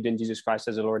not believed in Jesus Christ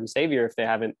as a Lord and Savior, if they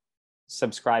haven't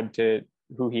subscribed to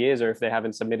who he is, or if they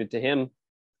haven't submitted to him,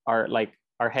 are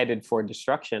headed for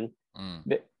destruction.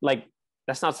 Like,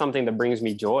 that's not something that brings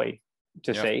me joy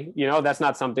to say, you know, that's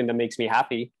not something that makes me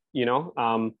happy, you know.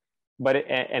 But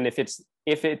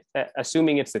if it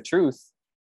assuming it's the truth,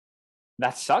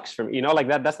 that sucks for me, you know, like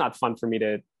that's not fun for me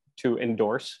to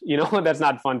endorse, you know. That's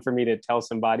not fun for me to tell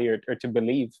somebody or to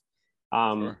believe.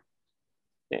 Sure.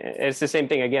 It's the same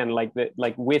thing again, like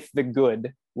with the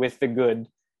good,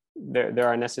 there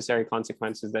are necessary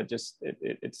consequences that just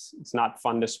it's not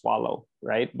fun to swallow,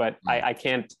 right? But I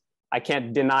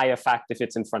can't deny a fact if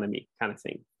it's in front of me, kind of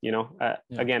thing, you know.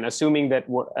 Again, assuming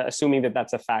that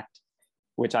that's a fact,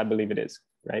 which I believe it is,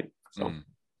 right? So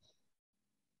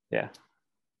yeah.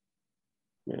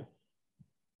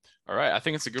 All right, I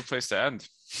think it's a good place to end.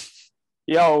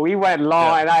 Yo, we went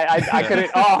long, and I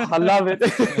couldn't. Oh, I love it.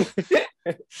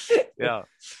 Yeah,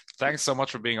 thanks so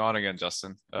much for being on again,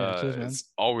 Justin. Cheers,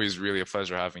 it's always really a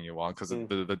pleasure having you on, because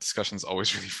the discussion is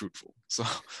always really fruitful. So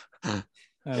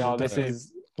yo,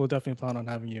 we'll definitely plan on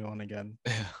having you on again.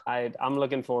 I'm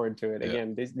looking forward to it.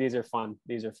 Again, these are fun.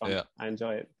 Yeah. I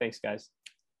enjoy it. Thanks, guys.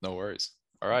 No worries.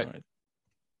 All right.